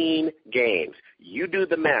 16 games. You do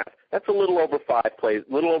the math. That's a little over 4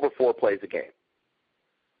 plays a game.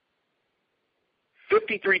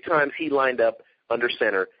 53 times he lined up under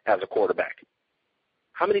center as a quarterback.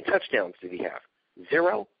 How many touchdowns did he have?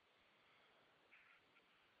 0?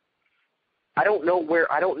 I don't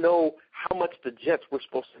know how much the Jets were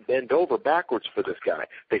supposed to bend over backwards for this guy.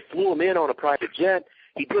 They flew him in on a private jet.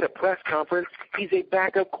 He did a press conference. He's a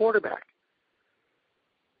backup quarterback.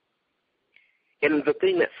 And the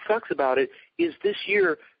thing that sucks about it is this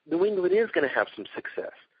year New England is going to have some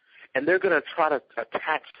success. And they're going to try to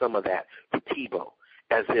attach some of that to Tebow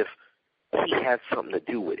as if he has something to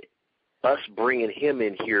do with it. Us bringing him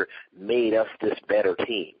in here made us this better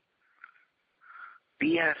team.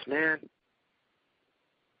 BS, man.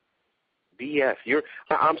 BS.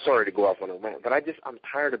 I'm sorry to go off on a rant, but I'm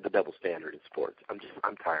tired of the double standard in sports.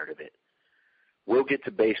 I'm tired of it. We'll get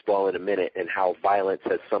to baseball in a minute and how violence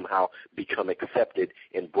has somehow become accepted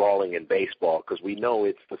in brawling in baseball because we know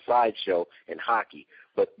it's the sideshow in hockey.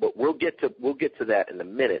 But we'll get to that in a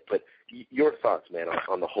minute. But your thoughts, man,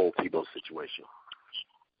 on the whole Tebow situation?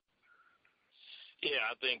 Yeah,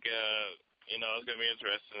 I think it's gonna be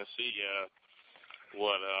interesting to see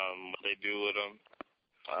what they do with him.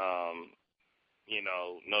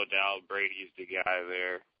 No doubt Brady's the guy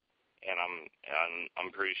there, and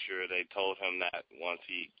I'm pretty sure they told him that once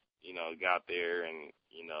he got there, and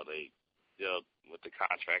they dealt with the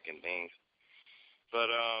contract and things.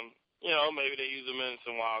 But maybe they use him in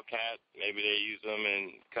some wildcat. Maybe they use him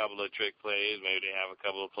in a couple of trick plays. Maybe they have a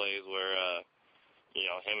couple of plays where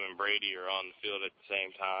him and Brady are on the field at the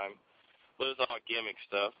same time. But it's all gimmick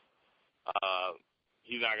stuff.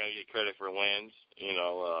 He's not going to get credit for wins.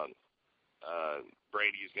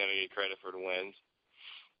 Brady's going to get credit for the wins.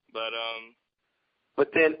 But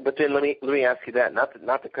then let me ask you that, not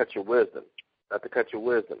to cut your wisdom, but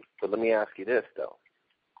let me ask you this though.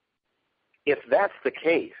 If that's the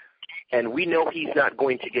case, and we know he's not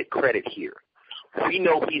going to get credit here, we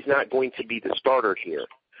know he's not going to be the starter here,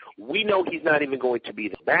 we know he's not even going to be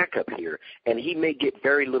the backup here, and he may get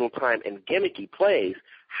very little time and gimmicky plays,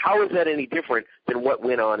 how is that any different than what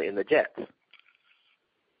went on in the Jets?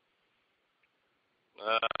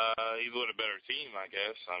 He's with a better team, I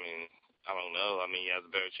guess. I mean, I don't know. I mean, he has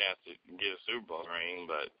a better chance to get a Super Bowl ring,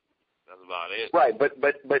 but that's about it. Right,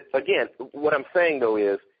 but again, what I'm saying though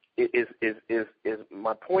is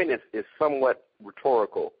my point is somewhat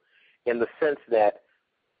rhetorical in the sense that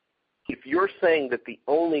if you're saying that the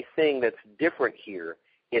only thing that's different here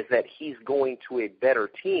is that he's going to a better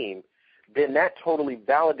team, then that totally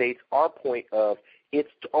validates our point of it's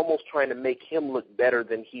almost trying to make him look better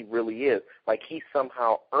than he really is, like he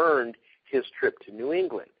somehow earned his trip to New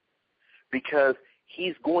England, because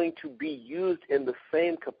he's going to be used in the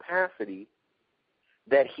same capacity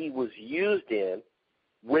that he was used in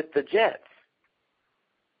with the Jets.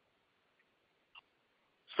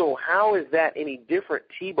 So how is that any different,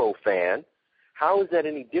 Tebow fan? How is that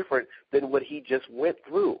any different than what he just went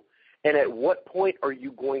through? And at what point are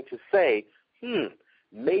you going to say,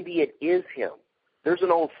 maybe it is him? There's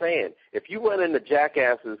an old saying, if you run into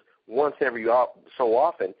jackasses once every so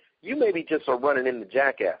often, you maybe just are running into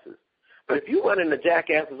jackasses. But if you run into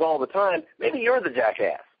jackasses all the time, maybe you're the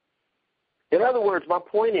jackass. In other words, my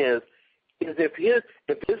point is if his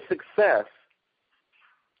success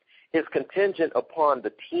is contingent upon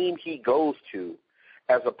the team he goes to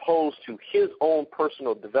as opposed to his own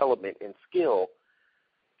personal development and skill,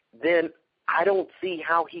 then I don't see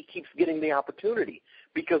how he keeps getting the opportunity,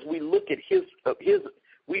 because we look at his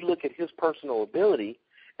personal ability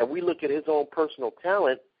and we look at his own personal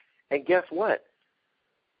talent, and guess what?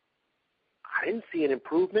 I didn't see an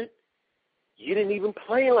improvement. You didn't even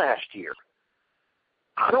play last year.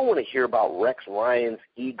 I don't want to hear about Rex Ryan's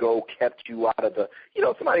ego kept you out of the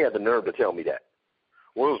 – somebody had the nerve to tell me that.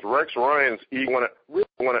 Well, it was Rex Ryan's ego.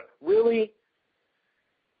 Really?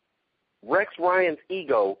 Rex Ryan's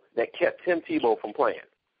ego that kept Tim Tebow from playing?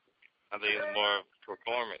 I think it's more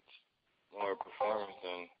performance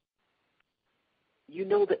than – You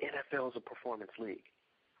know the NFL is a performance league.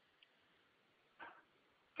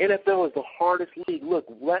 NFL is the hardest league. Look,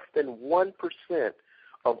 less than 1%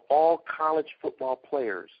 of all college football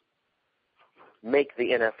players make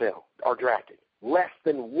the NFL, are drafted. Less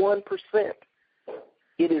than 1%.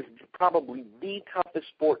 It is probably the toughest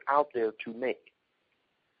sport out there to make.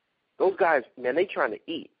 Those guys, man, they trying to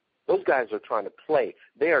eat. Those guys are trying to play.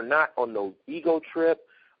 They are not on no ego trip.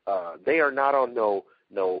 They are not on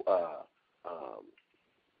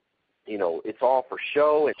it's all for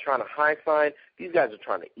show and trying to high sign. These guys are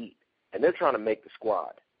trying to eat, and they're trying to make the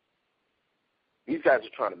squad. These guys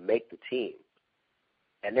are trying to make the team.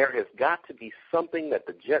 And there has got to be something that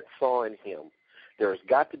the Jets saw in him. There has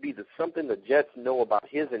got to be something the Jets know about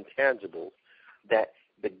his intangibles, that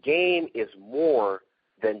the game is more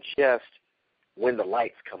than just when the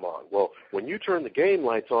lights come on. Well, when you turn the game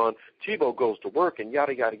lights on, Tebow goes to work and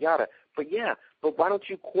yada, yada, yada. But why don't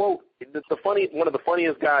you quote one of the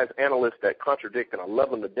funniest guys, analysts that contradict, and I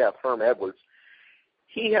love him to death, Herm Edwards.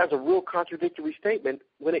 He has a real contradictory statement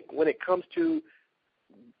when it comes to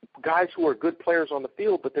guys who are good players on the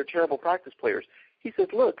field, but they're terrible practice players. He says,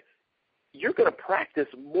 look, you're going to practice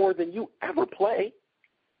more than you ever play.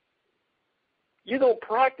 You're going to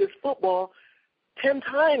practice football 10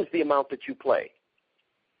 times the amount that you play.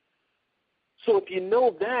 So if you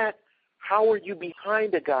know that, how are you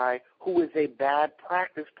behind a guy who is a bad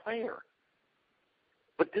practice player?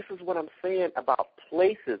 But this is what I'm saying about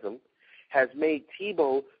placism has made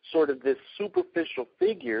Tebow sort of this superficial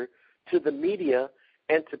figure to the media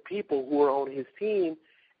and to people who are on his team,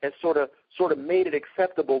 and sort of made it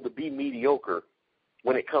acceptable to be mediocre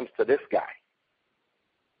when it comes to this guy.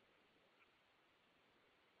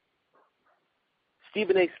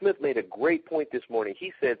 Stephen A. Smith made a great point this morning.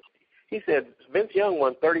 He said Vince Young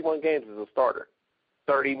won 31 games as a starter.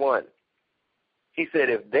 31. He said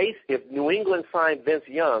if New England signed Vince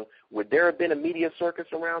Young, would there have been a media circus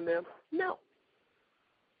around them? No.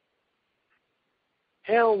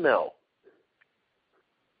 Hell no.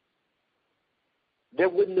 There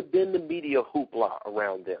wouldn't have been the media hoopla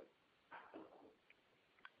around them.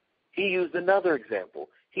 He used another example.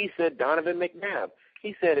 He said Donovan McNabb.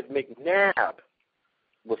 He said if McNabb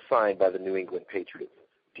was signed by the New England Patriots,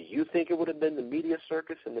 do you think it would have been the media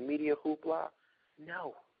circus and the media hoopla?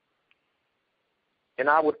 No. And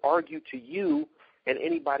I would argue to you and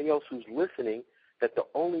anybody else who's listening that the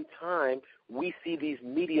only time we see these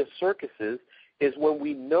media circuses is when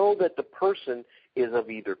we know that the person is of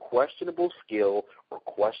either questionable skill or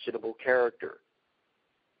questionable character.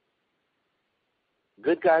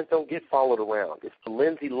 Good guys don't get followed around. It's the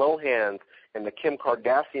Lindsay Lohans and the Kim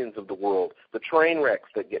Kardashians of the world, the train wrecks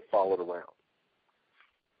that get followed around.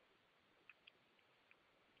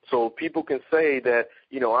 So people can say that,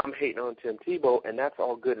 I'm hating on Tim Tebow, and that's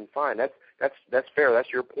all good and fine. That's fair.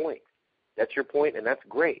 That's your point. That's your point, and that's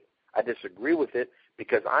great. I disagree with it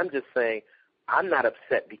because I'm just saying I'm not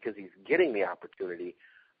upset because he's getting the opportunity.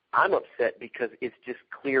 I'm upset because it's just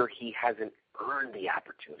clear he hasn't earned the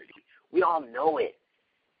opportunity. We all know it.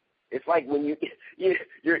 It's like when the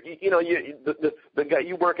guy,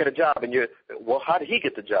 you work at a job and how did he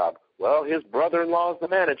get the job? Well, his brother-in-law is the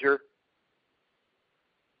manager.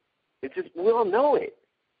 It's just, we all know it.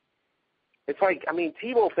 It's like,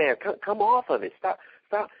 Tebow fan, come off of it. Stop.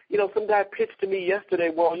 Some guy pitched to me yesterday.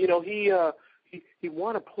 Well, he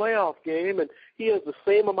won a playoff game and he has the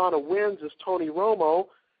same amount of wins as Tony Romo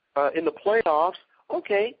in the playoffs.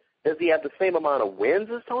 Okay, does he have the same amount of wins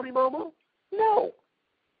as Tony Romo? No.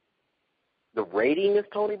 The rating is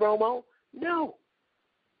Tony Romo? No.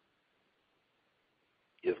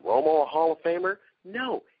 Is Romo a Hall of Famer?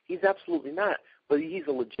 No, he's absolutely not. But he's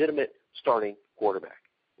a legitimate starting quarterback.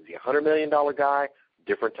 Is he a $100 million guy?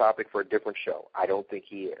 Different topic for a different show. I don't think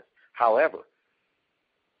he is. However,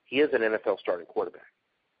 he is an NFL starting quarterback.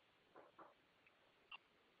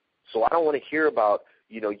 So I don't want to hear about,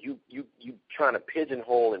 you trying to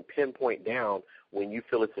pigeonhole and pinpoint down when you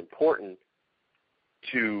feel it's important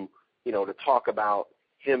to, to talk about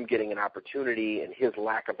him getting an opportunity and his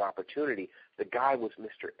lack of opportunity. The guy was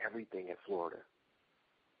Mr. Everything at Florida.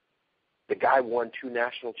 The guy won 2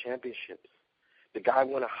 national championships. The guy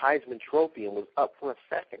won a Heisman Trophy and was up for a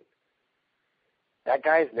second. That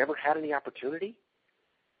guy has never had any opportunity?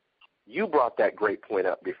 You brought that great point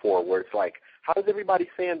up before where it's like, how is everybody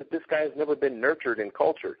saying that this guy has never been nurtured and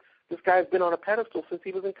cultured? This guy's been on a pedestal since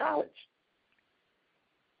he was in college.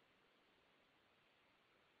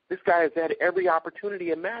 This guy has had every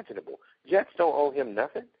opportunity imaginable. Jets don't owe him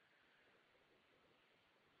nothing.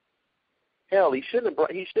 Hell, he shouldn't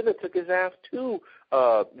have took his ass to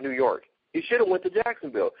New York. He should have went to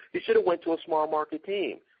Jacksonville. He should have went to a small market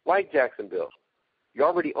team like Jacksonville. You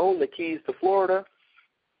already own the keys to Florida.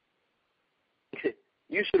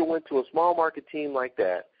 You should have went to a small market team like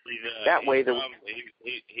that. He's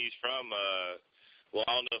from. Well,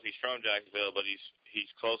 I don't know if he's from Jacksonville, but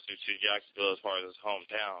he's closer to Jacksonville as far as his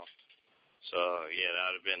hometown. So yeah,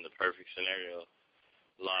 that would have been the perfect scenario.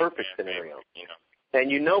 Perfect scenario. You know. And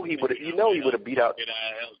he would have beat out. It would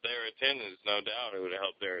have helped their attendance, no doubt. It would have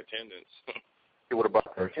helped their attendance. It would have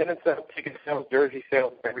brought their attendance up, ticket sales, jersey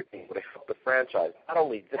sales, everything. It would have helped the franchise. Not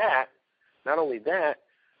only that,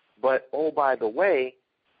 but oh, by the way,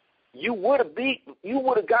 you would have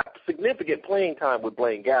got significant playing time with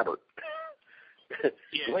Blaine Gabbert.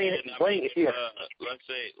 Yeah, let's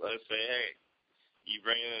say, hey, you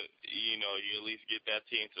bring it, you at least get that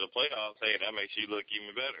team to the playoffs. Hey, that makes you look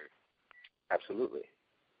even better. Absolutely.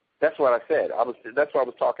 That's what I said. That's what I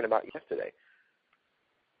was talking about yesterday.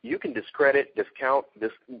 You can discredit, discount,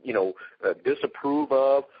 disapprove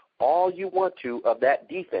of all you want to of that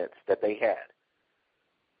defense that they had.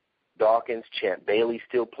 Dawkins, Champ Bailey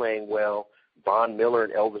still playing well. Von Miller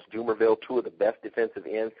and Elvis Dumervil, 2 of the best defensive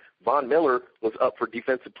ends. Von Miller was up for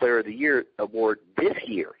Defensive Player of the Year award this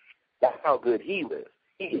year. That's how good he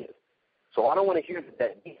is. So I don't want to hear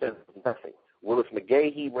that defense is nothing. Willis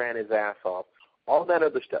McGahee, he ran his ass off. All that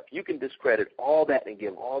other stuff. You can discredit all that and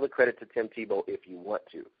give all the credit to Tim Tebow if you want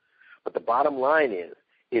to. But the bottom line is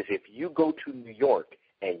if you go to New York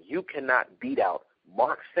and you cannot beat out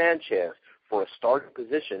Mark Sanchez for a starting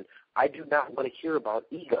position, I do not want to hear about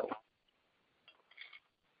ego.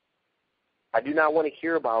 I do not want to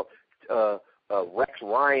hear about Rex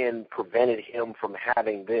Ryan prevented him from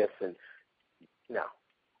having this. And no.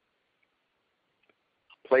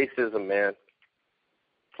 Placism, man.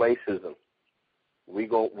 Placism. We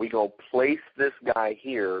go place this guy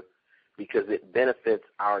here because it benefits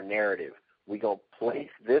our narrative. We go place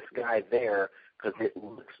this guy there because it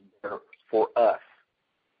looks better for us.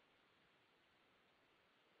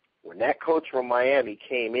 When that coach from Miami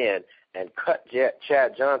came in and cut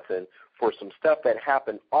Chad Johnson for some stuff that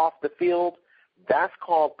happened off the field, that's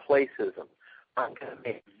called placism. I'm going to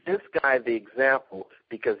make this guy the example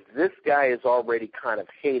because this guy is already kind of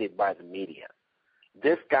hated by the media.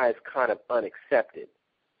 This guy is kind of unaccepted.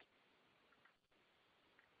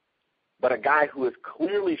 But a guy who has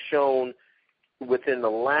clearly shown within the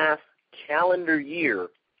last calendar year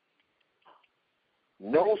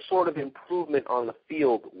no sort of improvement on the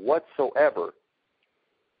field whatsoever,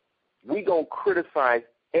 we going to criticize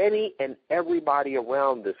any and everybody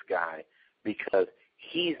around this guy because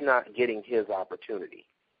he's not getting his opportunity.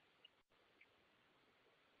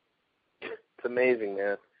 It's amazing,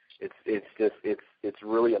 man. It's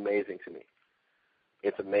really amazing to me.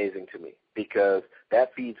 It's amazing to me because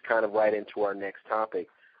that feeds kind of right into our next topic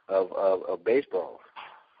of baseball.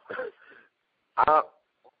 I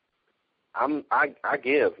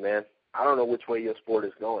give, man. I don't know which way your sport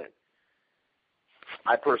is going.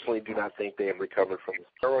 I personally do not think they have recovered from the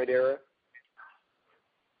steroid era.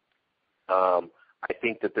 I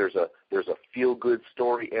think that there's a feel-good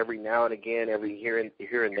story every now and again, every here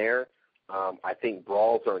and there. I think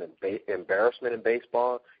brawls are an embarrassment in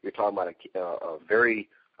baseball. You're talking about a very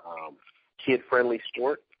kid-friendly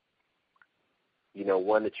sport.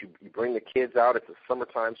 One that you bring the kids out. It's a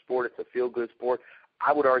summertime sport. It's a feel-good sport.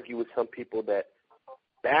 I would argue with some people that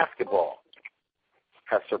basketball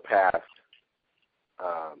has surpassed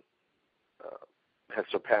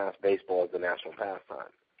baseball as the national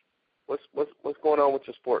pastime. What's going on with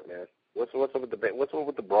your sport, man? What's up with the brawling? What's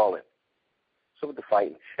up with the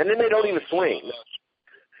fighting? And then they don't even swing.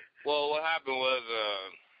 Well, what happened was,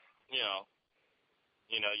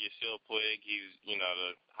 Yasiel Puig, he's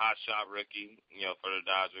the hot shot rookie, for the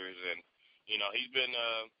Dodgers, and he's been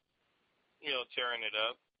tearing it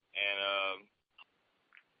up. And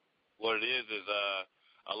what it is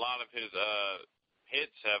a lot of his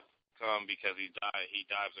hits have come because he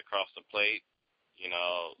dives across the plate.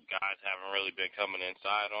 Guys haven't really been coming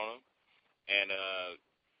inside on him. And,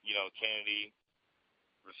 Kennedy,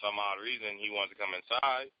 for some odd reason, he wanted to come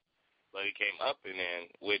inside, but he came up and in,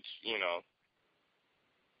 which, you know,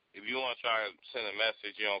 if you want to try to send a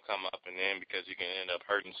message, you don't come up and in because you can end up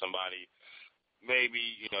hurting somebody.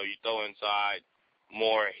 Maybe, you know, you throw inside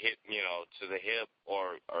more hit, you know, to the hip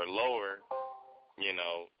or lower, you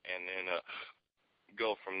know, and then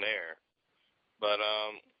go from there. But,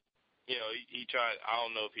 you know, he tried, I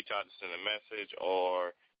don't know if he tried to send a message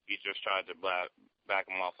or he just tried to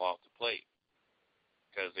back him off the plate.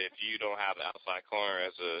 Because if you don't have the outside corner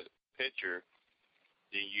as a pitcher,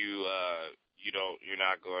 then you're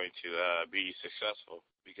not going to be successful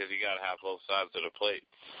because you got to have both sides of the plate.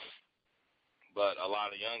 But a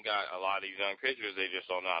lot of these young pitchers, they just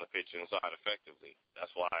don't know how to pitch inside effectively.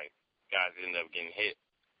 That's why guys end up getting hit.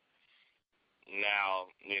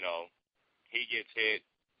 Now, you know, he gets hit,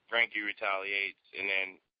 Greinke retaliates, and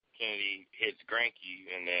then Kennedy hits Greinke,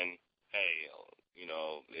 and then, hey, you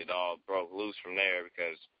know, it all broke loose from there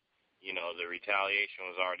because, you know, the retaliation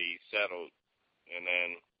was already settled, and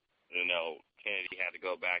then, you know, Kennedy had to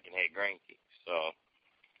go back and hit Greinke. So,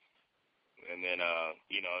 and then,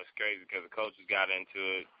 you know, it's crazy because the coaches got into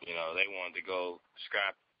it. You know, they wanted to go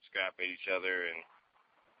scrap at each other, and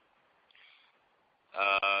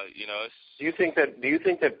you know, it's. Do you think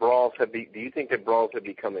that brawls have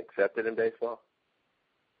become accepted in baseball?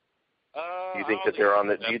 Do you think that they're on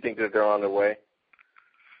their way?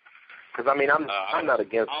 Because I mean, I'm not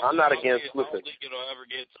against. Listen, I don't think it'll ever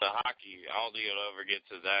get to hockey. I don't think it'll ever get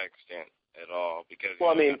to that extent at all. Because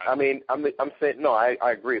I'm saying no.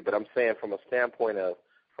 I agree, but I'm saying from a standpoint of,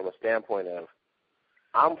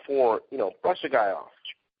 I'm for, you know, brush a guy off,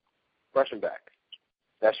 brush him back.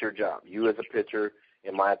 That's your job. You as a pitcher,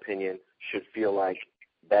 in my opinion, should feel like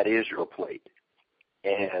that is your plate,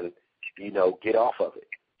 and, you know, get off of it.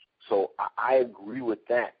 So I agree with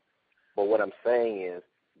that. But what I'm saying is,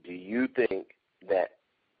 do you think that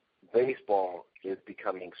baseball is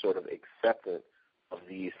becoming sort of acceptant of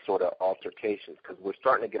these sort of altercations? Because we're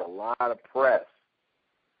starting to get a lot of press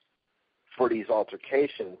for these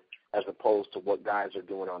altercations as opposed to what guys are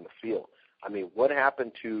doing on the field. I mean, what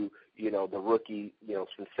happened to, you know, the rookie, you know,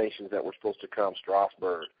 sensations that were supposed to come,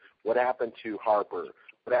 Strasburg? What happened to Harper?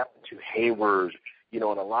 What happened to Hayward? You know,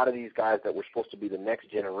 and a lot of these guys that were supposed to be the next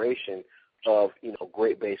generation of, you know,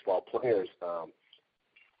 great baseball players,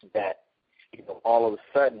 that, you know, all of a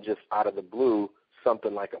sudden, just out of the blue,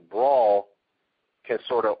 something like a brawl can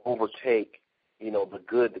sort of overtake, you know, the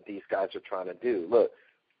good that these guys are trying to do. Look,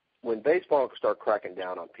 when baseball start cracking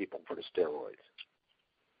down on people for the steroids,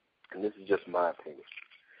 and this is just my opinion,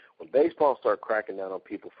 when baseball start cracking down on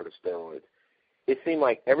people for the steroids, it seemed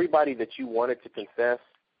like everybody that you wanted to confess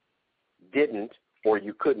didn't, or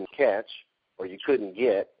you couldn't catch, or you couldn't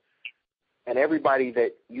get, and everybody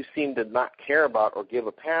that you seemed to not care about or give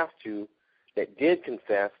a pass to that did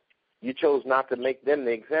confess, you chose not to make them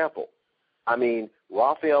the example. I mean,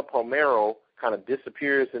 Rafael Palmeiro kind of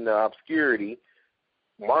disappears in the obscurity.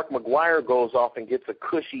 Mark McGwire goes off and gets a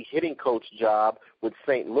cushy hitting coach job with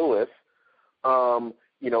St. Louis.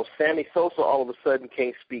 You know, Sammy Sosa all of a sudden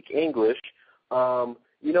can't speak English.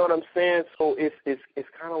 You know what I'm saying? So it's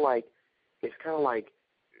kind of like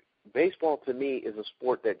baseball to me is a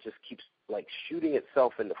sport that just keeps like shooting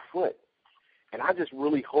itself in the foot. And I just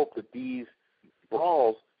really hope that these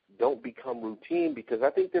brawls don't become routine, because I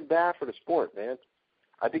think they're bad for the sport, man.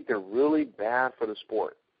 I think they're really bad for the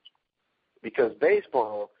sport. Because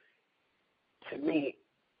baseball, to me,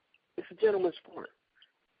 it's a gentleman's sport.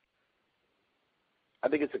 I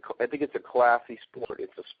think it's a classy sport.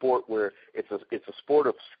 It's a sport where it's a sport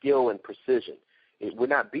of skill and precision. We're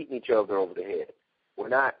not beating each other over the head. We're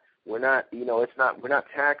not. You know, we're not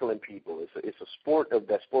tackling people. It's a sport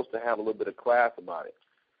that's supposed to have a little bit of class about it.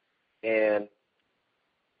 And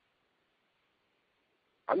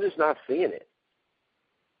I'm just not seeing it.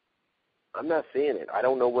 I'm not seeing it. I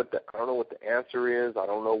don't know what the answer is. I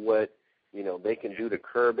don't know what, you know, they can do to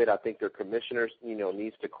curb it. I think their commissioners, you know,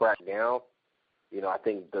 needs to crack down. You know, I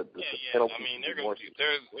think the penalty. I mean, there's going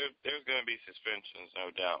to be suspensions,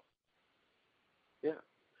 no doubt. Yeah,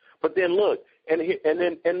 but then look, and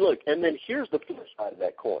then here's the flip side of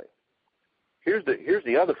that coin. Here's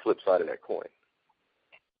the other flip side of that coin.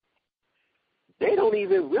 They don't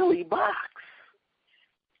even really box.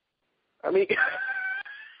 I mean,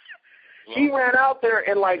 he ran out there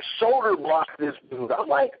and like shoulder blocked this dude. I'm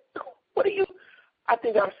like, what are you? I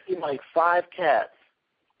think I've seen like 5 cats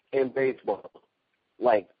in baseball,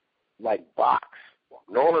 like box.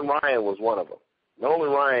 Nolan Ryan was one of them.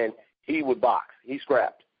 Nolan Ryan, he would box. He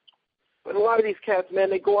scrapped. But a lot of these cats,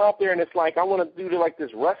 man, they go out there and it's like, I want to do like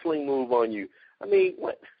this wrestling move on you. I mean,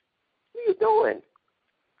 what are you doing?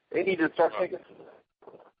 They need to start taking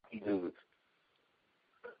dudes.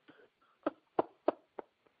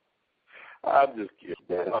 I'm just kidding,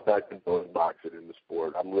 man. I'm not condoning boxing in the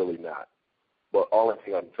sport. I'm really not. But all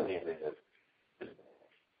thing I'm saying is,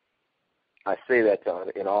 I say that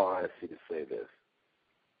in all honesty to say this.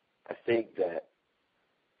 I think that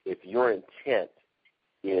if your intent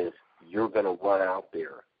is you're going to run out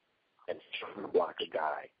there and shoulder block a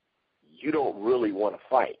guy, you don't really want to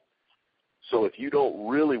fight. So if you don't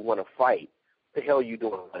really want to fight, what the hell are you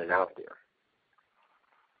doing running out there?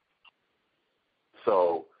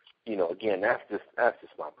 So, again, that's just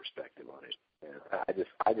my perspective on it. And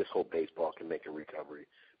I just hope baseball can make a recovery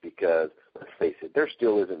because, let's face it, there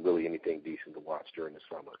still isn't really anything decent to watch during the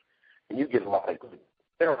summer. And you get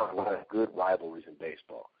there are a lot of good rivalries in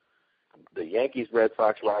baseball. The Yankees-Red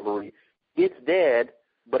Sox rivalry, it's dead,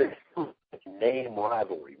 but it's still a name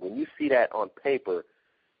rivalry. When you see that on paper,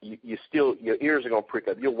 you still, your ears are going to prick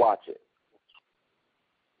up. You'll watch it.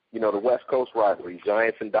 The West Coast rivalry,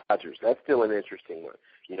 Giants and Dodgers, that's still an interesting one.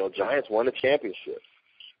 Giants won a championship.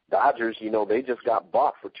 Dodgers, they just got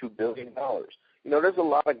bought for $2 billion. There's a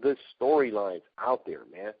lot of good storylines out there,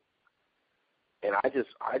 man. And I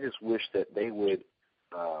just wish that they would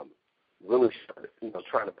really start,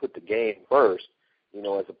 trying to put the game first,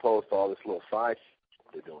 as opposed to all this little side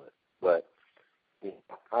they're doing. But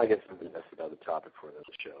I guess that's another topic for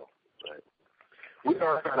another show. But we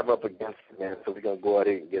are kind of up against it, man, so we're going to go ahead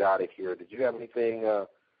and get out of here. Did you have anything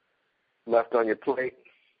left on your plate?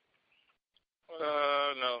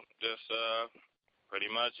 No, just pretty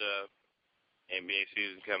much NBA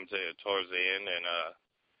season coming towards the end, and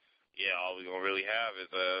all we're gonna really have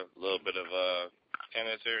is a little bit of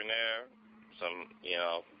tennis here and there, some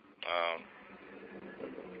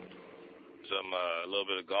a little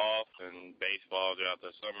bit of golf and baseball throughout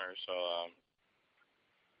the summer. So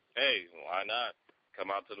hey, why not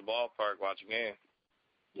come out to the ballpark, watch a game?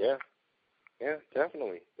 Yeah,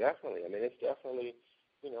 definitely. I mean, it's definitely.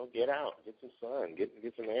 Get out, get some sun, get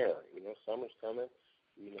some air. Summer's coming.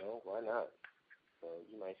 Why not?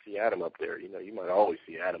 You might see Adam up there. You might always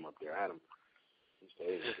see Adam up there. Adam, he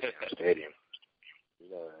stays at the stadium. You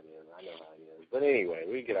know how it is. I know how it is. But anyway,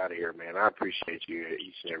 we get out of here, man. I appreciate you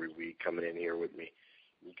each and every week coming in here with me.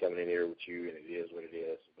 Me coming in here with you, and it is what it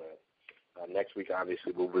is. But next week,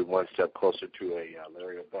 obviously, we'll be one step closer to a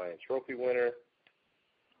Larry O'Brien Trophy winner.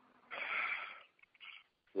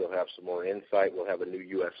 We'll have some more insight. We'll have a new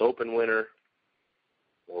U.S. Open winner,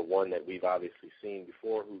 or one that we've obviously seen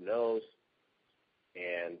before. Who knows?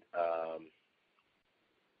 And,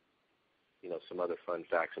 some other fun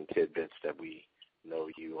facts and tidbits that we know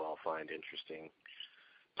you all find interesting.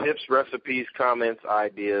 Tips, recipes, comments,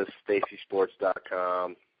 ideas,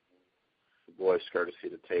 StacySports.com. The Boyz, courtesy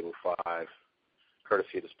of the Table 5,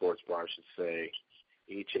 courtesy of the Sports Bar, I should say,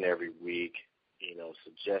 each and every week.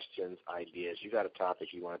 Suggestions, ideas. You got a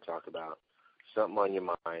topic you want to talk about, something on your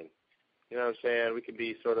mind. You know what I'm saying? We could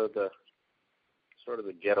be sort of the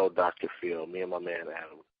ghetto Dr. Phil. Me and my man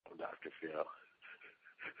Adam, Dr. Phil.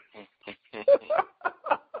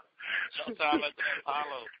 Showtime at the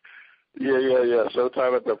Apollo. Yeah.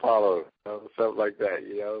 Showtime at the Apollo. Something like that.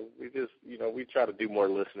 We just, we try to do more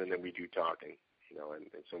listening than we do talking.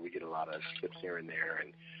 And so we get a lot of tips here and there,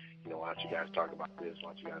 and why don't you guys talk about this?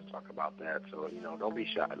 Why don't you guys talk about that? So don't be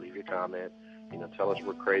shy. Leave your comment. Tell us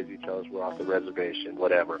we're crazy. Tell us we're off the reservation.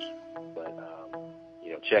 Whatever. But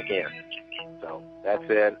check in. So that's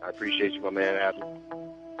it. I appreciate you, my man. Adam.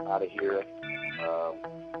 Out of here.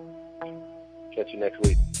 Catch you next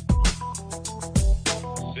week.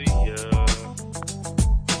 See ya.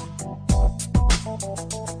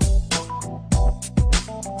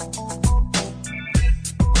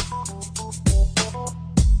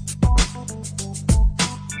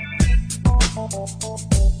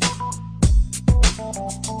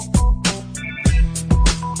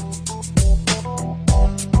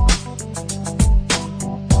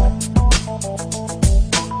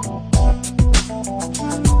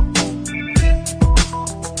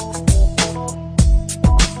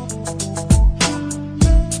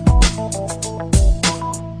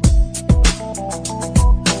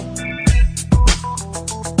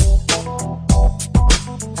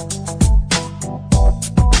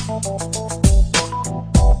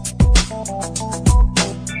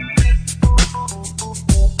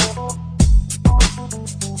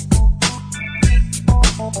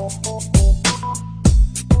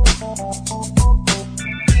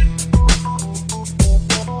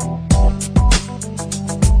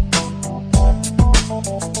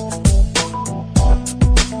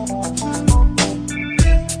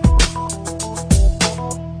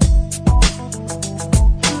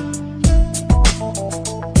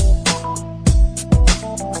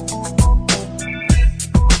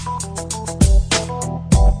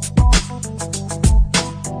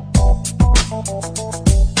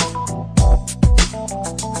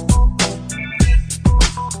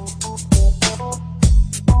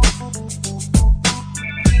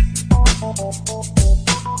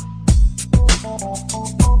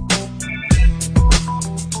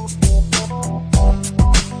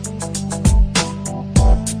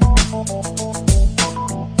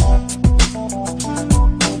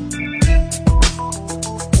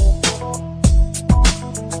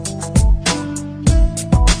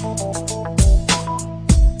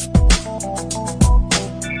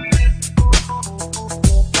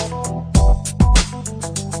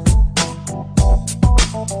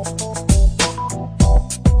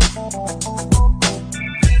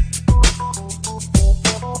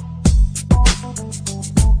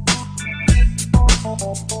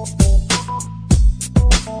 Thank